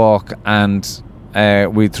on this walk, and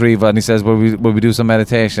we three of us, and he says, "Will we do some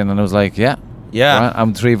meditation?" And I was like, "Yeah." Right?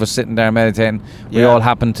 And three of us sitting there meditating. We all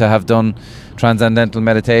happened to have done transcendental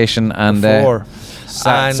meditation and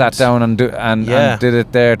sat down and did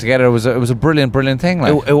it there together. It was a brilliant thing.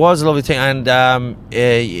 Like. It was a lovely thing, and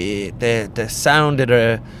the sound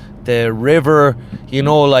of the river, you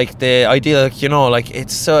know, like the idea, like, you know, like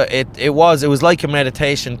it was like a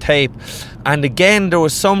meditation tape. And again, there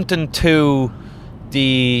was something to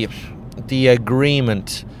the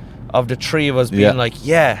agreement of the three of us being like,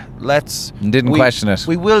 let's. Didn't question it.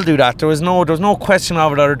 We will do that. There was no question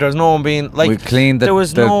of it. Or there was no one being like. We cleaned the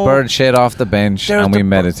bird shit off the bench and we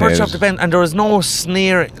meditated. Bird shit off the bench, and there was no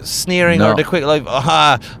sneering or the quick like,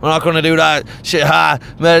 we're not going to do that shit.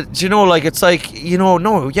 But you know, like it's like, you know,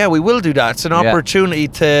 we will do that. It's an opportunity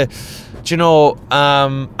to. You know,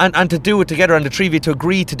 and to do it together, and the three of you to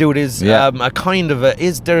agree to do it is a kind of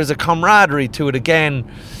there's a camaraderie to it again.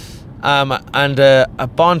 And a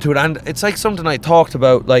bond to it, and it's like something I talked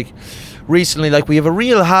about like recently. Like we have a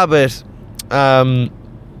real habit in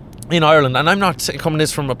Ireland, and I'm not coming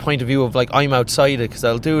this from a point of view of like I'm outside it, because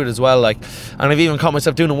I'll do it as well. Like, and I've even caught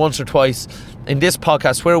myself doing it once or twice in this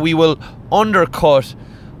podcast, where we will undercut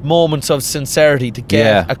moments of sincerity to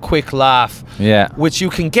get a quick laugh, which you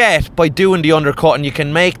can get by doing the undercut, and you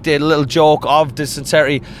can make the little joke of the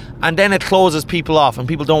sincerity, and then it closes people off, and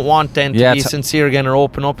people don't want then to be sincere again or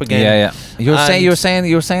open up again. You were saying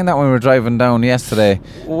that when we were driving down yesterday.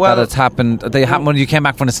 Well, that it's happened. They happened when you came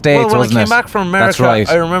back from the States, wasn't it? When I came back from America, that's right.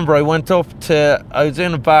 I remember I went up to. I was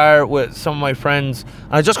in a bar with some of my friends,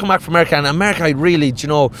 and I just come back from America. And America, I really,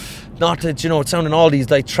 not that, it's sounding all these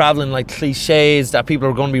like traveling like cliches that people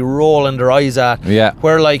are going to be rolling their eyes at. Yeah.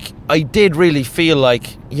 Where like I did really feel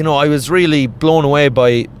like, I was really blown away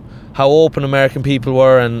by how open American people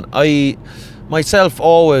were, and I myself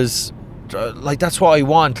always like that's what I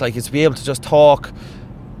want, like, is to be able to just talk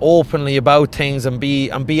openly about things and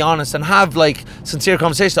be honest and have like sincere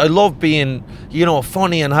conversations. I love being, you know,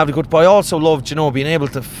 funny and having a good, but I also loved, you know, being able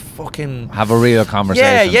to fucking have a real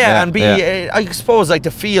conversation. And be I suppose like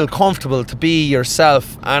to feel comfortable to be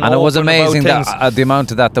yourself, and it was amazing that the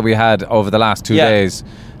amount of that we had over the last 2 days.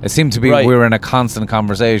 It seemed to be we were in a constant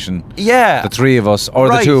conversation. Yeah, the three of us, or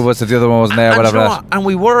the two of us if the other one wasn't there, whatever. And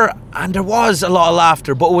we were, and there was a lot of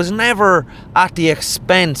laughter, but it was never at the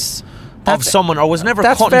expense of someone, or was never.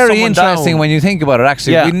 That's very interesting when you think about it.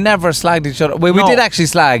 Actually, we never slagged each other. We did actually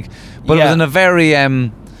slag, but it was in a very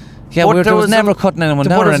there was never cutting anyone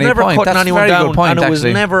down at any point. That's a very good point, and it was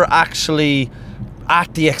never actually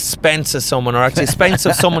at the expense of someone, or at the expense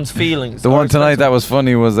of someone's feelings. The one tonight that was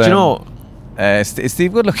funny was, do you know, is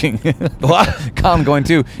Steve good looking? What? Con going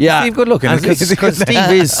too. Yeah, Steve good looking. Because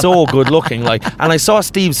Steve is so good looking. Like, and I saw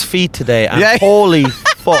Steve's feet today, and holy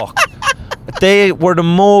fuck, they were the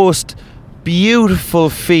most beautiful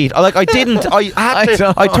feet. Like, I didn't.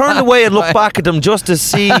 I turned away and looked back at them just to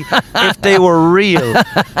see if they were real.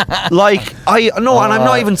 Like, and I'm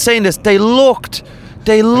not even saying this. They looked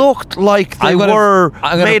like they were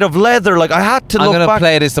made of leather. Like, I had to look back. I'm going to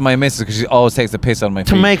play this to my missus because she always takes the piss on my feet.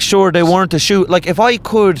 To make sure they weren't a shoe. Like, if I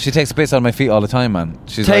could... She takes the piss on my feet all the time, man.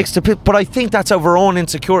 She takes the piss. But I think that's of her own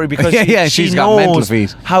insecurity because she's got mental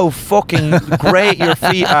feet. How fucking great your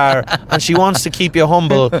feet are, and she wants to keep you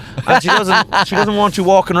humble, and she doesn't want you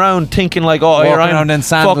walking around thinking like, oh, you're around in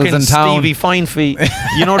sandals fucking in town. Stevie Fine Feet.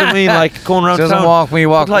 You know what I mean? Like, going around town.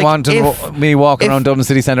 She doesn't me walking around Dublin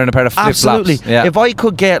City Centre in a pair of flip-flops. Absolutely. If I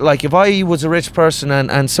could get, like, if I was a rich person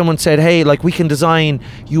and someone said, hey, like, we can design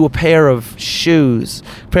you a pair of shoes,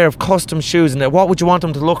 a pair of custom shoes, and what would you want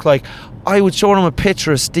them to look like? I would show them a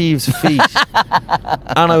picture of Steve's feet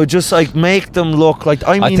and I would just like make them look like,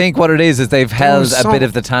 I think what it is they've held a bit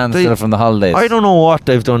of the tan still from the holidays. I don't know what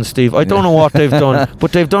they've done, Steve. I don't know what they've done,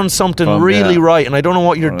 but they've done something really right, and I don't know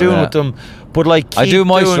what you're doing with them, but like, I do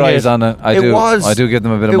moisturise on it. I do give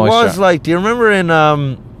them a bit of moisture. It was like, do you remember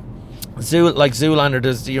in Zoolander,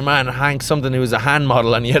 does your man Hank something who was a hand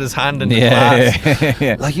model and he had his hand in the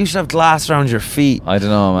glass? Like, you should have glass around your feet. I don't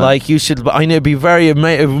know, man. Like, you should. I know it'd be it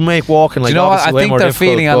would make walking, like, do you know what? I think they're difficult,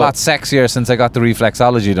 feeling a lot sexier since I got the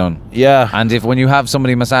reflexology done. Yeah. And when you have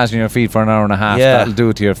somebody massaging your feet for an hour and a half, that'll do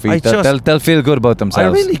it to your feet. They'll feel good about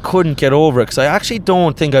themselves. I really couldn't get over it because I actually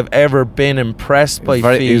don't think I've ever been impressed by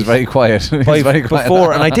feet. He was very quiet.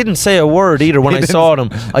 Before, and I didn't say a word either when I saw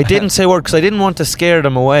them. I didn't say a word because I didn't want to scare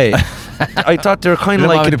them away. I thought they were kind of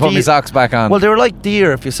like to put my socks back on. Well, they were like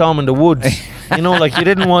deer if you saw them in the woods. You know, like, you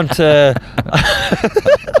didn't want to.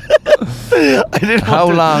 How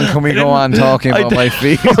long can we go on talking about my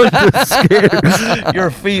feet? Scare your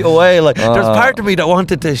feet away. Like, there's part of me that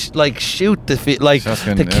wanted to shoot the feet, like,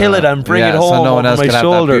 to kill it and bring it home so no one else my could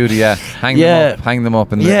shoulder. Have that beauty, hang them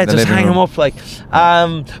up in the living room. Just hang them up, like.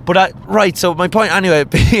 Right. So my point, anyway,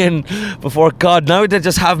 being before God, now they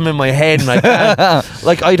just have them in my head, and I can't.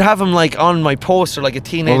 Like, I'd have them like on my poster, like a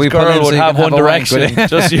teenage girl would have One Direction,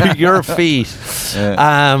 just your feet.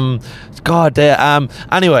 Yeah.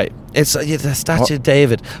 Anyway, it's the statue of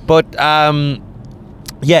David, but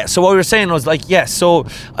so what we were saying was like, so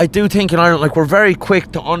I do think in Ireland, like, we're very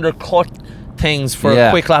quick to undercut things for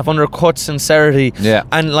a quick laugh, undercut sincerity,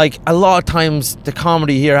 and like a lot of times the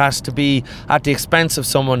comedy here has to be at the expense of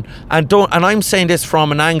someone, and I'm saying this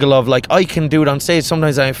from an angle of like, I can do it on stage.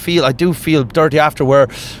 Sometimes I do feel dirty after, where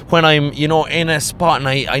when I'm, you know, in a spot and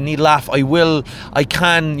I need a laugh, I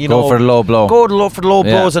can, you know, go for the low blow,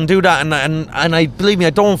 blows and do that, and I believe me,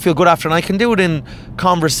 I don't feel good after, and I can do it in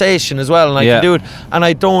conversation as well, and I can do it,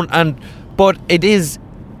 and but it is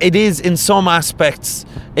in some aspects,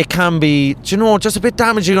 it can be, you know, just a bit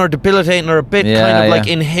damaging or debilitating, or a bit like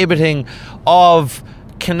inhibiting of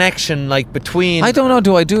connection, like, between. I don't know,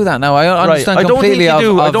 do I do that now? I understand completely.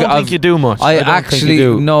 I don't think you do much. I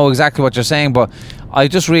actually know exactly what you're saying, but I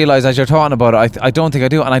just realised as you're talking about it, I don't think I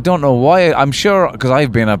do, and I don't know why. I'm sure, because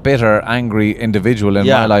I've been a bitter, angry individual in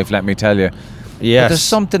my life, let me tell you. Yes. But there's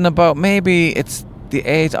something about, maybe it's the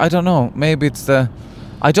age, I don't know, maybe it's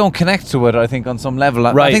I don't connect to it, I think, on some level.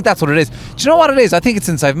 Right. I think that's what it is. Do you know what it is? I think it's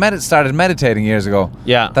since I've started meditating years ago.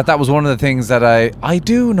 Yeah. That was one of the things that I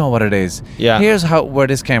do know what it is. Yeah. Here's where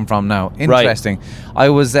this came from now. Interesting. Right. I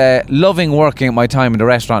was loving working at my time in the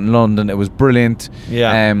restaurant in London. It was brilliant.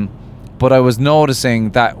 Yeah. But I was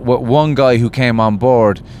noticing that one guy who came on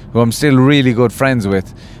board, who I'm still really good friends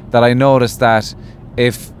with, that I noticed that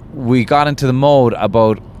if we got into the mode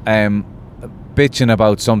about bitching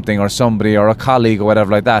about something or somebody or a colleague or whatever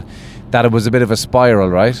like that it was a bit of a spiral,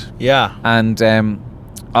 right? Yeah. And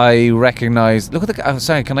I recognised. Look at the.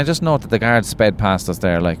 Sorry, can I just note that the guards sped past us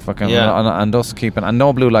there, like fucking, and us keeping, and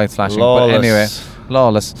no blue lights flashing. Lawless. But anyway,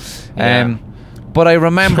 lawless. Yeah. But I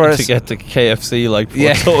remember Trying to get to KFC like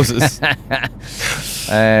before it closes.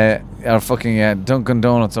 Or fucking Dunkin'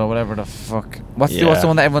 Donuts or whatever the fuck. What's the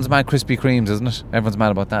one that everyone's mad? Krispy Kremes, isn't it? Everyone's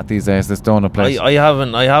mad about that these days. This donut place. I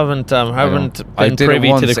haven't been privy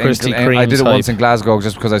to the Krispy Kremes. I did it once in Glasgow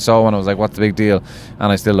just because I saw one. I was like, "What's the big deal?"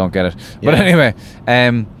 And I still don't get it. But anyway,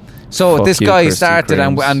 so Fuck this you, guy Krispy started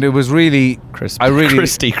Kremes. and it was really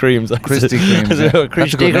Krispy Kremes. Krispy Kremes. Yeah. That's a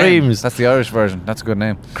Krispy good name. Kremes. That's the Irish version. That's a good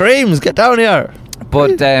name. Kremes, get down here.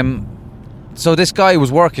 But so this guy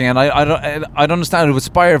was working, and I'd understand it would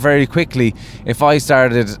spire very quickly if I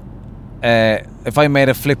started, if I made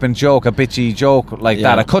a flippant joke, a bitchy joke like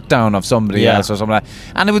that, a cut down of somebody else or something like that.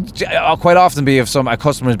 And it would quite often be if a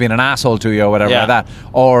customer is being an asshole to you or whatever like that,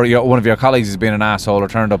 or one of your colleagues is being an asshole or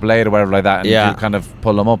turned up late or whatever like that, and you kind of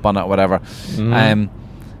pull them up on it or whatever.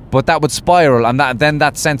 But that would spiral, and then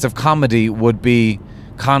that sense of comedy would be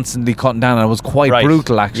constantly cutting down, and it was quite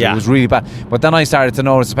brutal actually. It was really bad. But then I started to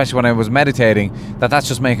notice, especially when I was meditating, that's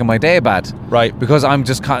just making my day bad, because I'm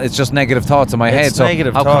just it's just negative thoughts in my head. So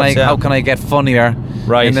how can I get funnier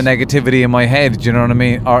in the negativity in my head? Do you know what I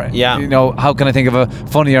mean? Or you know, how can I think of a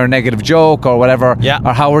funnier negative joke or whatever?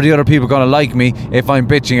 Or how are the other people going to like me if I'm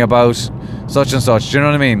bitching about such and such? Do you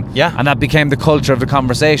know what I mean? And that became the culture of the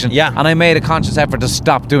conversation. And I made a conscious effort to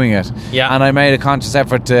stop doing it. And I made a conscious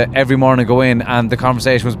effort to every morning go in, and the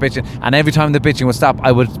conversation was bitching, and every time the bitching would stop,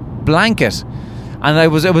 I would blank it. And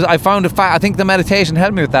I found it I think the meditation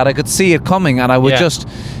helped me with that. I could see it coming, and I would just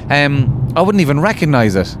I wouldn't even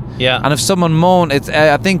recognize it. And if someone moaned,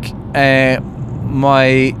 I think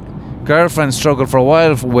my girlfriend struggled for a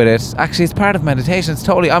while with it. Actually, it's part of meditation.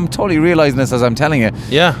 I'm totally realizing this as I'm telling you.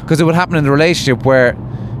 Because it would happen in the relationship where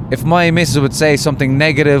if my missus would say something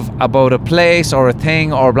negative about a place or a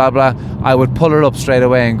thing or blah blah, I would pull her up straight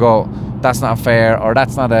away and go, that's not fair, or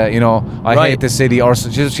that's not I hate this city, or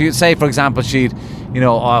she'd say, for example, she'd,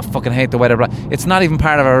 I fucking hate the weather. Blah. It's not even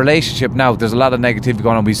part of our relationship now. There's a lot of negativity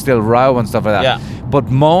going on. We still row and stuff like that.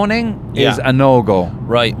 But moaning is a no-go.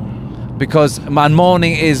 Because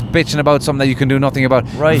moaning is bitching about something that you can do nothing about.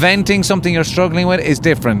 Venting something you're struggling with is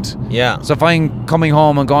different. So if I'm coming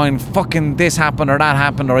home and going, fucking this happened or that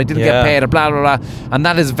happened, or I didn't get paid or blah blah blah, and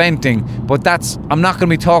that is venting. But I'm not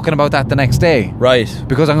going to be talking about that the next day.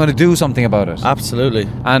 Because I'm going to do something about it. Absolutely.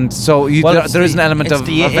 And so there is an element of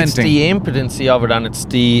venting. It's the impotency of it, and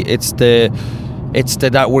it's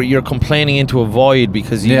that where you're complaining into a void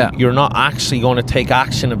because you're not actually going to take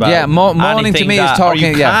action about moaning to me is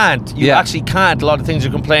talking. You actually can't. A lot of things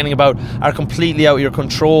you're complaining about are completely out of your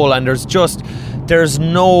control, and there's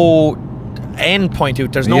no end point to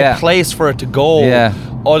it. There's no place for it to go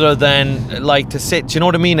other than like to sit. Do you know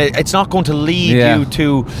what I mean? It's not going to lead you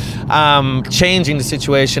to changing the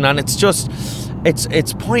situation, and it's just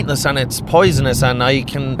it's pointless and it's poisonous, and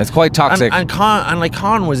it's quite toxic. And like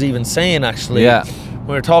Con was even saying, actually, when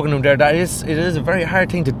we were talking to him there, it is a very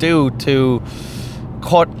hard thing to do, to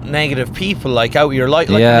cut negative people like out of your life.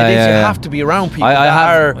 Like you have to be around people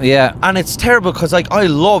and it's terrible because like I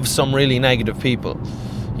love some really negative people.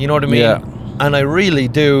 You know what I mean? And I really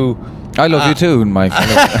do. I love you too, my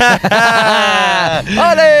fellow.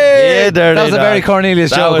 That was a very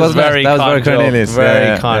Cornelius joke, wasn't it? That was very Cornelius.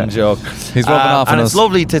 Very con joke. He's rubbing off on us. And it's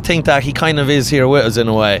lovely to think that he kind of is here with us in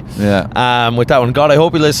a way. With that one. God, I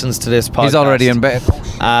hope he listens to this podcast. He's already in bed.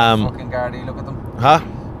 Fucking Gardy, look at them. Huh?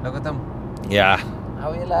 Look at them. Yeah. How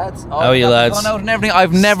are you lads? How are you lads? Gone out and everything.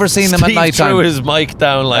 I've never seen them at night time. Steve threw his mic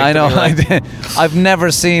down like I know. I've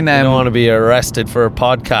never seen them. I don't want to be arrested for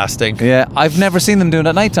podcasting. Yeah, I've never seen them doing it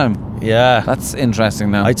at night time. Yeah, that's interesting.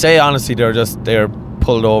 Now I'd say honestly, they're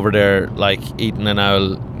pulled over there like eating an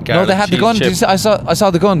owl. No, they had the gun. I saw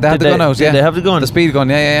the gun. They had the gun out. Did they have the gun? The speed gun.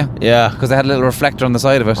 Yeah. Because they had a little reflector on the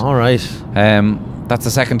side of it. All right. That's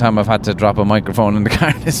the second time I've had to drop a microphone in the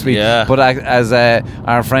car this week. Yeah. But as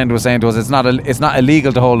our friend was saying to us, it's not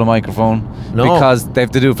illegal to hold a microphone because they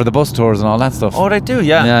have to do it for the bus tours and all that stuff. Oh, they do,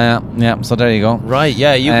 yeah. Yeah. So there you go. Right,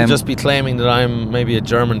 yeah. You could just be claiming that I'm maybe a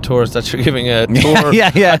German tourist that you're giving a tour,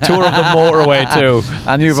 a tour of the motorway too.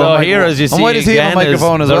 And you've here, as you see, why does he have a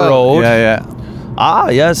microphone as well? Road. Yeah. Ah,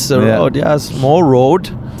 yes, the road. Yes, more road.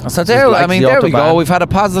 So there we go. We've had a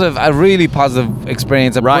really positive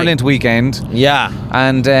experience, a brilliant weekend. Yeah.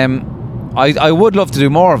 And I would love to do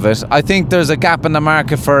more of it. I think there's a gap in the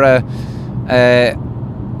market for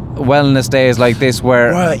wellness days like this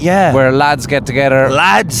where lads get together,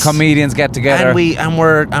 comedians get together,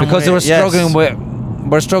 we're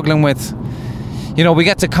struggling with you know, we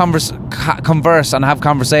get to converse and have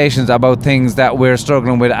conversations about things that we're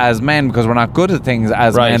struggling with as men because we're not good at things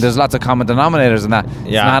as Right. men. There's lots of common denominators in that.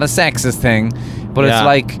 It's Yeah. not a sexist thing, but Yeah. it's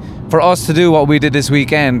like for us to do what we did this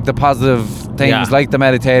weekend, the positive things Yeah. like the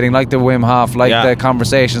meditating, like the Wim Hof, like Yeah. the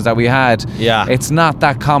conversations that we had. Yeah. It's not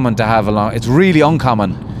that common to have along. It's really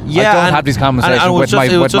uncommon. I don't and- have these and conversations it was with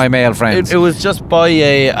just- it was my just- male friends. It was just by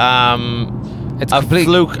It's a complete-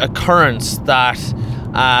 fluke occurrence that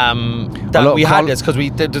Hello, we call- had this because we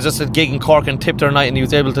did just a gig in Cork and tipped our night, and he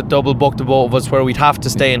was able to double book the both of us where we'd have to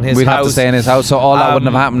stay in his We'd house. have to stay in his house, so all that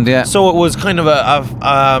wouldn't have happened. Yeah. So it was kind of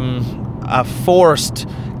a forced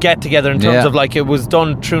get together in terms Yeah. of like it was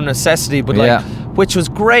done through necessity, but like Yeah. which was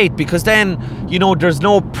great because then you know there's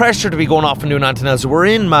no pressure to be going off and doing anything else. We're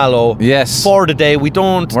in Mallow Yes. for the day. We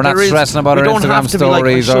don't. We're not there is- stressing about we our don't Instagram have to be like, I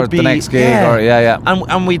stories or should the be- next gig or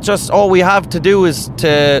And we just all we have to do is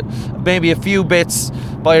to maybe a few bits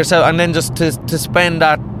by yourself, and then just to spend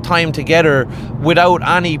that time together without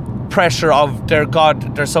any pressure of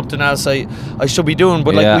there's something else I should be doing,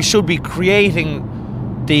 but like Yeah. we should be creating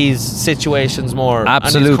these situations more,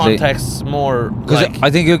 Absolutely. and these contexts more. Because Like, I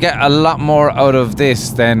think you'll get a lot more out of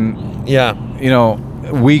this than, yeah, you know,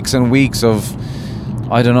 weeks and weeks of,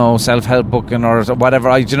 I don't know, self-help booking or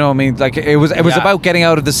whatever. You know what I mean? Like it was Yeah. about getting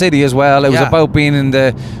out of the city as well. It was Yeah. about being in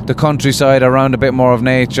the countryside around a bit more of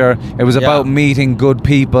nature. It was Yeah. about meeting good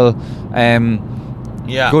people,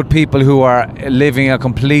 yeah, good people who are living a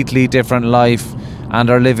completely different life and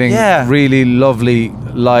are living Yeah. really lovely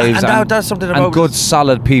lives And that's something and about- good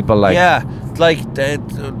solid people. Like, yeah. Like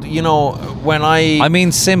you know, when I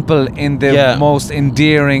mean simple in the Yeah. most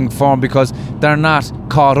endearing form because they're not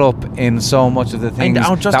caught up in so much of the things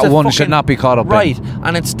just that the one should fucking- not be caught up right. in.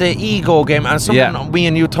 And it's the ego game, and something Yeah. me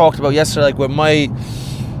and you talked about yesterday, like with my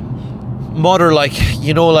mother, like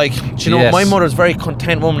you know, Yes. my mother's a very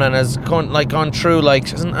content woman and has gone through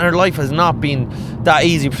her life has not been that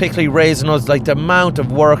easy, particularly raising us. Like the amount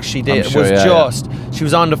of work she did I'm sure, was yeah, just. She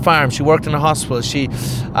was on the farm. She worked in a hospital. She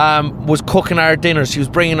was cooking our dinners. She was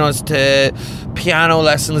bringing us to piano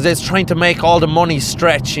lessons. It's trying to make all the money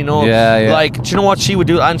stretch. You know, Yeah, yeah. like do you know what she would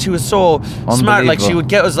do? And she was so smart. Like she Unbelievable. would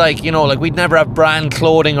get us like you know like we'd never have brand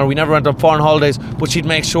clothing or we never went on foreign holidays, but she'd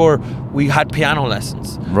make sure we had piano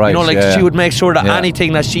lessons. Right, You know, like yeah, she yeah. would make sure that Yeah.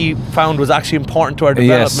 anything that she found was actually important to our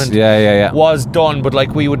Yes, development yeah. was done. But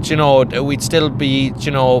like we would, you know, we'd still be,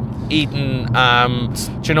 you know, eating,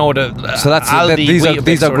 you know, the So that's Aldi these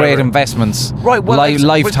Weetabix are or great whatever. investments. Right, well,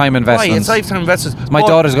 lifetime investments. Right, it's lifetime investments. My But-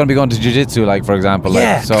 daughter's going to be going to jiu-jitsu, like for example.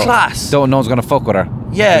 Yeah, like, so class. No one's going to fuck with her.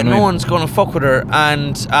 Yeah, You know what I no mean? one's gonna fuck with her,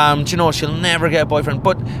 and you know she'll never get a boyfriend.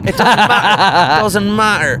 But it doesn't matter. It doesn't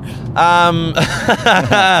matter.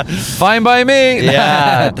 Fine by me.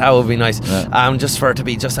 Yeah, that would be nice. Yeah. Just for her to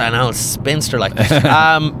be just an old spinster, like.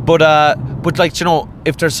 But like you know,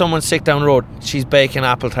 if there's someone sick down the road, she's baking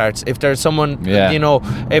apple tarts. If there's someone, Yeah. you know,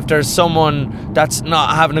 if there's someone that's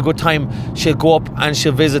not having a good time, she'll go up and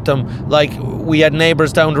she'll visit them. Like we had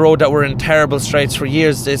neighbours down the road that were in terrible straits for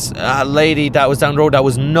years. This lady that was down the road that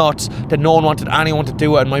was nuts, that no one wanted anyone to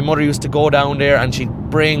do it. And my mother used to go down there and she'd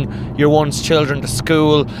bring your one's children to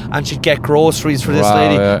school and she'd get groceries for this Wow,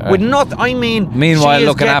 lady yeah. with nothing. I mean, Meanwhile, she is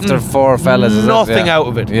looking after getting four fellas, is it? nothing Yeah. out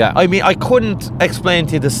of it. Yeah. I mean, I couldn't explain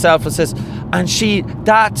to you the selflessness, and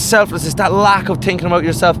that selflessness, that lack of thinking about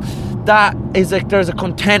yourself, that is like there's a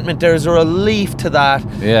contentment, there's a relief to that.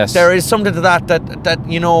 Yes. There is something to that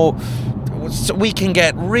you know, we can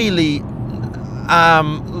get really.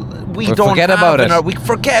 We don't forget have about in it. our- we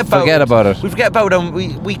forget about Forget it. about it. We forget about it. And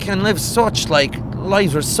we can live such like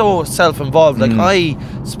lives are so self-involved. Like I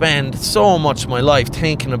spend so much of my life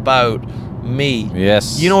thinking about me.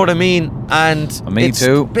 Yes. You know what I mean? And Me it's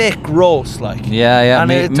too. a bit gross, like. Yeah,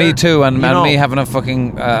 And me too, and you know, me having a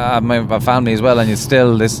fucking a family as well, and it's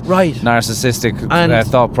still this Right. narcissistic and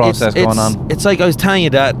thought process it's, going on. It's like I was telling you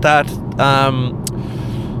that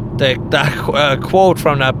quote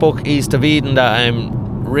from that book East of Eden that I'm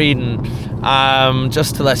reading.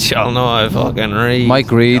 Just to let y'all know, I fucking read.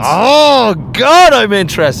 Mike reads. Oh God, I'm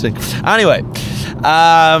interesting. Anyway,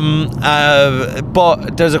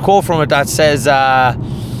 but there's a quote from it that says,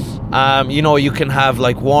 you know, you can have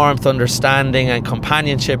like warmth, understanding, and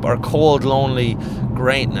companionship, or cold, lonely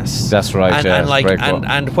greatness. That's right, And, yeah, and like, great quote.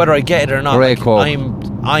 and whether I get it or not, Great like, quote.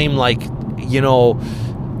 I'm like, you know,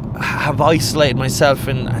 have isolated myself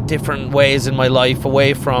in different ways in my life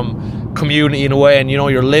away from community in a way, and you know,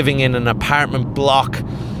 you're living in an apartment block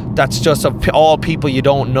that's just of all people you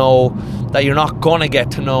don't know, that you're not gonna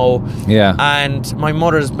get to know. Yeah. And my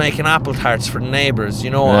mother's making apple tarts for the neighbours, you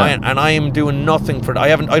know, Yeah. and I am doing nothing for.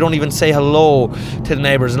 I don't even say hello to the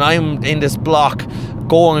neighbours, and I'm in this block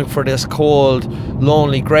going for this cold,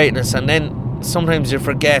 lonely greatness, and then sometimes you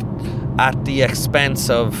forget at the expense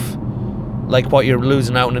of like what you're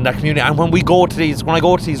losing out in that community. And when I go to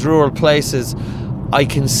these rural places, I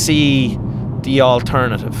can see the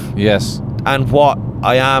alternative. Yes. And what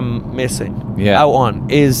I am missing out on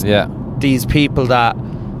is these people that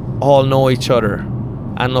all know each other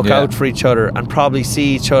and look out for each other and probably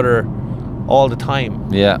see each other all the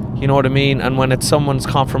time. Yeah. You know what I mean? And when it's someone's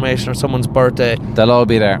confirmation or someone's birthday, they'll all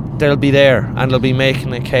be there. They'll be there, and they'll be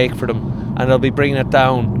making a cake for them, and they'll be bringing it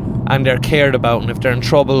down, and they're cared about, and if they're in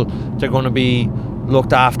trouble, they're going to be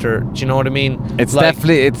looked after. Do you know what I mean? It's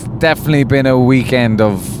definitely been a weekend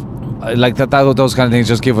of like that. Those kind of things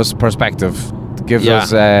just give us perspective. Gives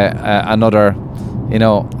us another,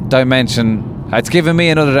 dimension. It's given me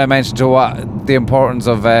another dimension to what the importance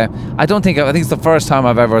of. I think it's the first time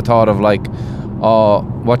I've ever thought of like,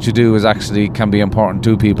 what you do is actually can be important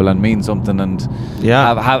to people and mean something, and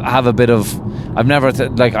have a bit of. I've never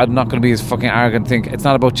I'm not going to be as fucking arrogant. Think it's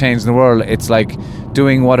not about changing the world. It's like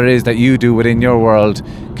doing what it is that you do within your world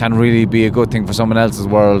can really be a good thing for someone else's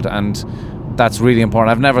world, and that's really important.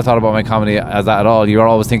 I've never thought about my comedy as that at all. You're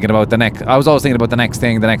always thinking about the next. I was always thinking about the next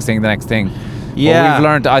thing. Yeah,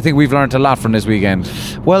 I think we've learned a lot from this weekend.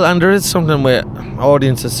 Well, and there is something with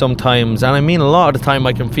audiences sometimes, and I mean a lot of the time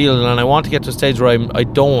I can feel it, and I want to get to a stage where I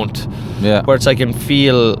don't. Yeah. Where it's I can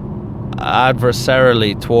feel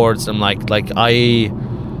adversarially towards them, like I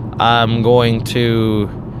am going to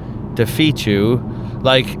defeat you,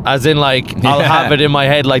 like as in like I'll have it in my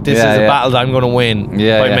head like this is a battle that I'm going to win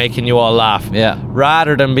by making you all laugh. Yeah.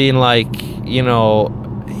 Rather than being like,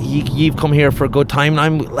 you've come here for a good time,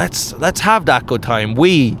 and let's have that good time.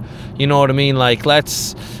 You know what I mean? Like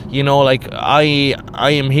let's, like I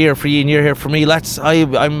am here for you and you're here for me.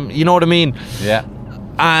 I'm you know what I mean? Yeah.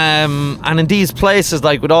 And in these places,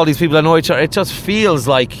 like with all these people that know each other, it just feels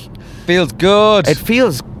good. It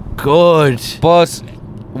feels good. But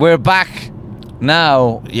we're back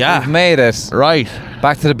now. Yeah. We've made it. Right.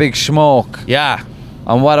 Back to the big smoke. Yeah.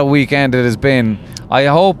 And what a weekend it has been. I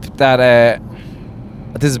hope that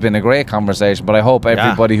this has been a great conversation, but I hope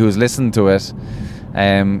everybody who's listened to it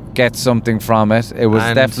gets something from it. It was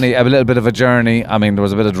definitely a little bit of a journey. I mean, there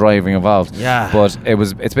was a bit of driving involved. Yeah. But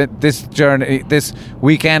it's been this journey. This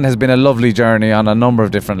weekend has been a lovely journey on a number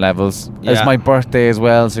of different levels. Yeah. It's my birthday as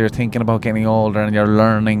well, so you're thinking about getting older and you're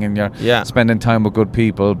learning and you're spending time with good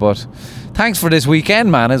people. But thanks for this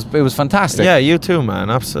weekend, man. It was fantastic. Yeah, you too, man.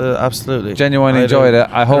 Absolutely. Genuinely enjoyed it.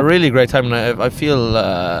 I hope a really great time. And I feel.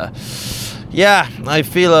 I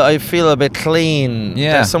feel a bit clean.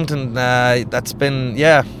 Yeah. There's something that's been.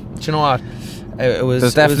 Yeah. Do you know what?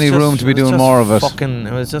 There's definitely room to be doing more of it.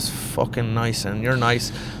 It was just fucking nice, and you're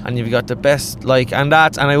nice, and you've got the best. And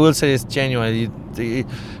I will say it's genuinely the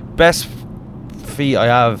best feet I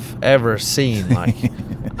have ever seen.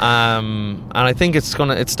 And I think it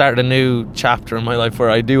started a new chapter in my life where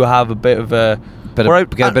I do have a bit of a. Get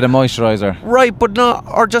a bit of moisturiser. Right, but not,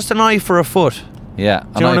 or just an eye for a foot. Yeah, do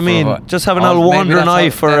you know what I mean? Just have an old wandering eye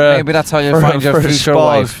for maybe that's how you find your future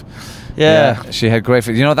wife. Yeah, she had great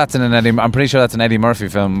feet. That's in I'm pretty sure that's an Eddie Murphy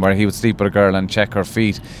film where he would sleep with a girl and check her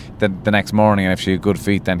feet the next morning, and if she had good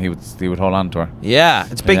feet, then he would hold on to her. Yeah,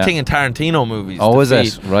 it's a big thing in Tarantino movies. Oh, is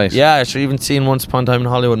it? Right. Yeah, sure. Even seen Once Upon a Time in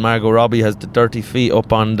Hollywood, Margot Robbie has the dirty feet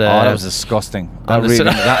up on the. Oh, that was disgusting. That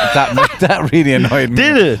really annoyed me.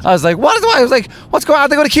 Did it? I was like, what? I was like, what's going on? Are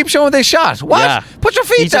they going to keep showing this shot? What? Yeah. Put your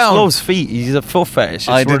feet down. He just loves feet. He's a foot fetish.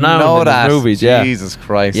 I didn't know that. Movies, Jesus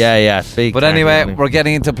Christ. Yeah. Big. But anyway, we're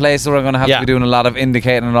getting into places where we're going to have to be doing a lot of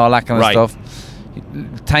indicating and all that kind of stuff.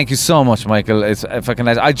 Thank you so much, Michael.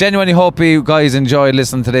 I genuinely hope you guys enjoyed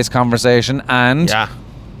listening to this conversation, and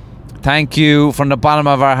thank you from the bottom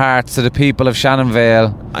of our hearts to the people of Shannon Vale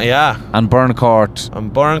and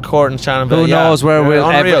Burncourt and Shannon Vale. Who knows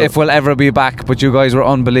if we'll ever be back, but you guys were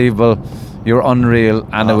unbelievable. You were unreal,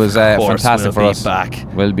 and it was fantastic for us.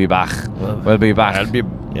 We'll be back. We'll be back.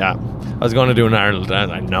 I was going to do an Ireland,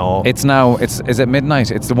 I know. It's now, is it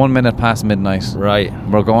midnight? It's the 1 minute past midnight. Right.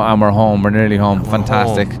 We're going, and we're home. We're nearly home.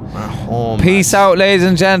 Fantastic. We're home. Peace out, ladies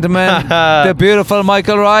and gentlemen. The beautiful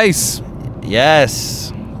Michael Rice.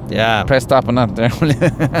 Yes. Yeah. Press stop on that there.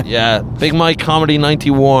 Yeah. Big Mike Comedy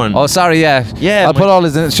 91. Oh, sorry, yeah. I'll put all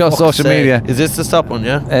his in social media. Is this the stop one,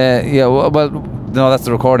 yeah? Well, no, that's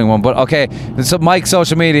the recording one. But okay, so Mike's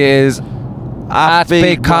social media is at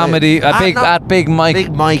Big Comedy, at Big Mike.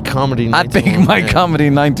 Big Mike Comedy 91. At Big Mike Comedy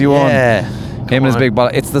 91. Yeah. Him and his big ball.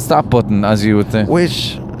 It's the stop button, as you would think.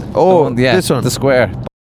 Which? Oh, this one. The square.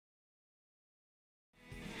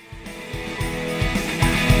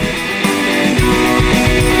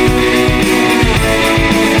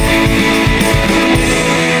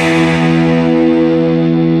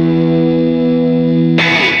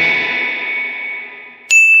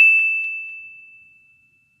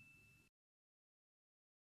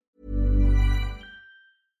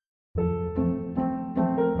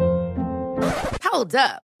 Hold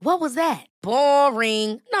up. What was that?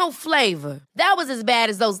 Boring. No flavor. That was as bad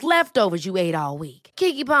as those leftovers you ate all week.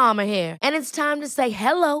 Keke Palmer here, and it's time to say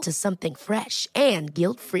hello to something fresh and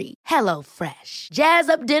guilt-free. Hello Fresh. Jazz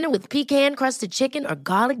up dinner with pecan-crusted chicken or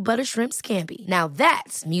garlic butter shrimp scampi. Now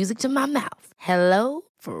that's music to my mouth. Hello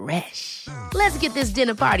Fresh. Let's get this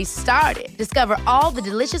dinner party started. Discover all the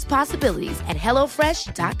delicious possibilities at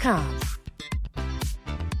hellofresh.com.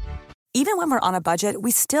 Even when we're on a budget,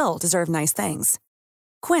 we still deserve nice things.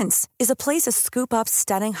 Quince is a place to scoop up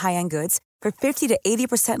stunning high-end goods for 50 to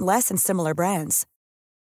 80% less than similar brands.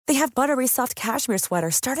 They have buttery soft cashmere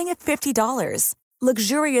sweaters starting at $50,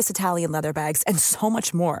 luxurious Italian leather bags, and so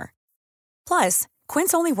much more. Plus,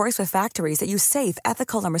 Quince only works with factories that use safe,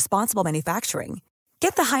 ethical, and responsible manufacturing.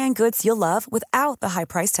 Get the high-end goods you'll love without the high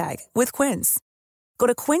price tag with Quince. Go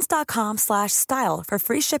to quince.com/style for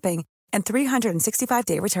free shipping and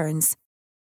 365-day returns.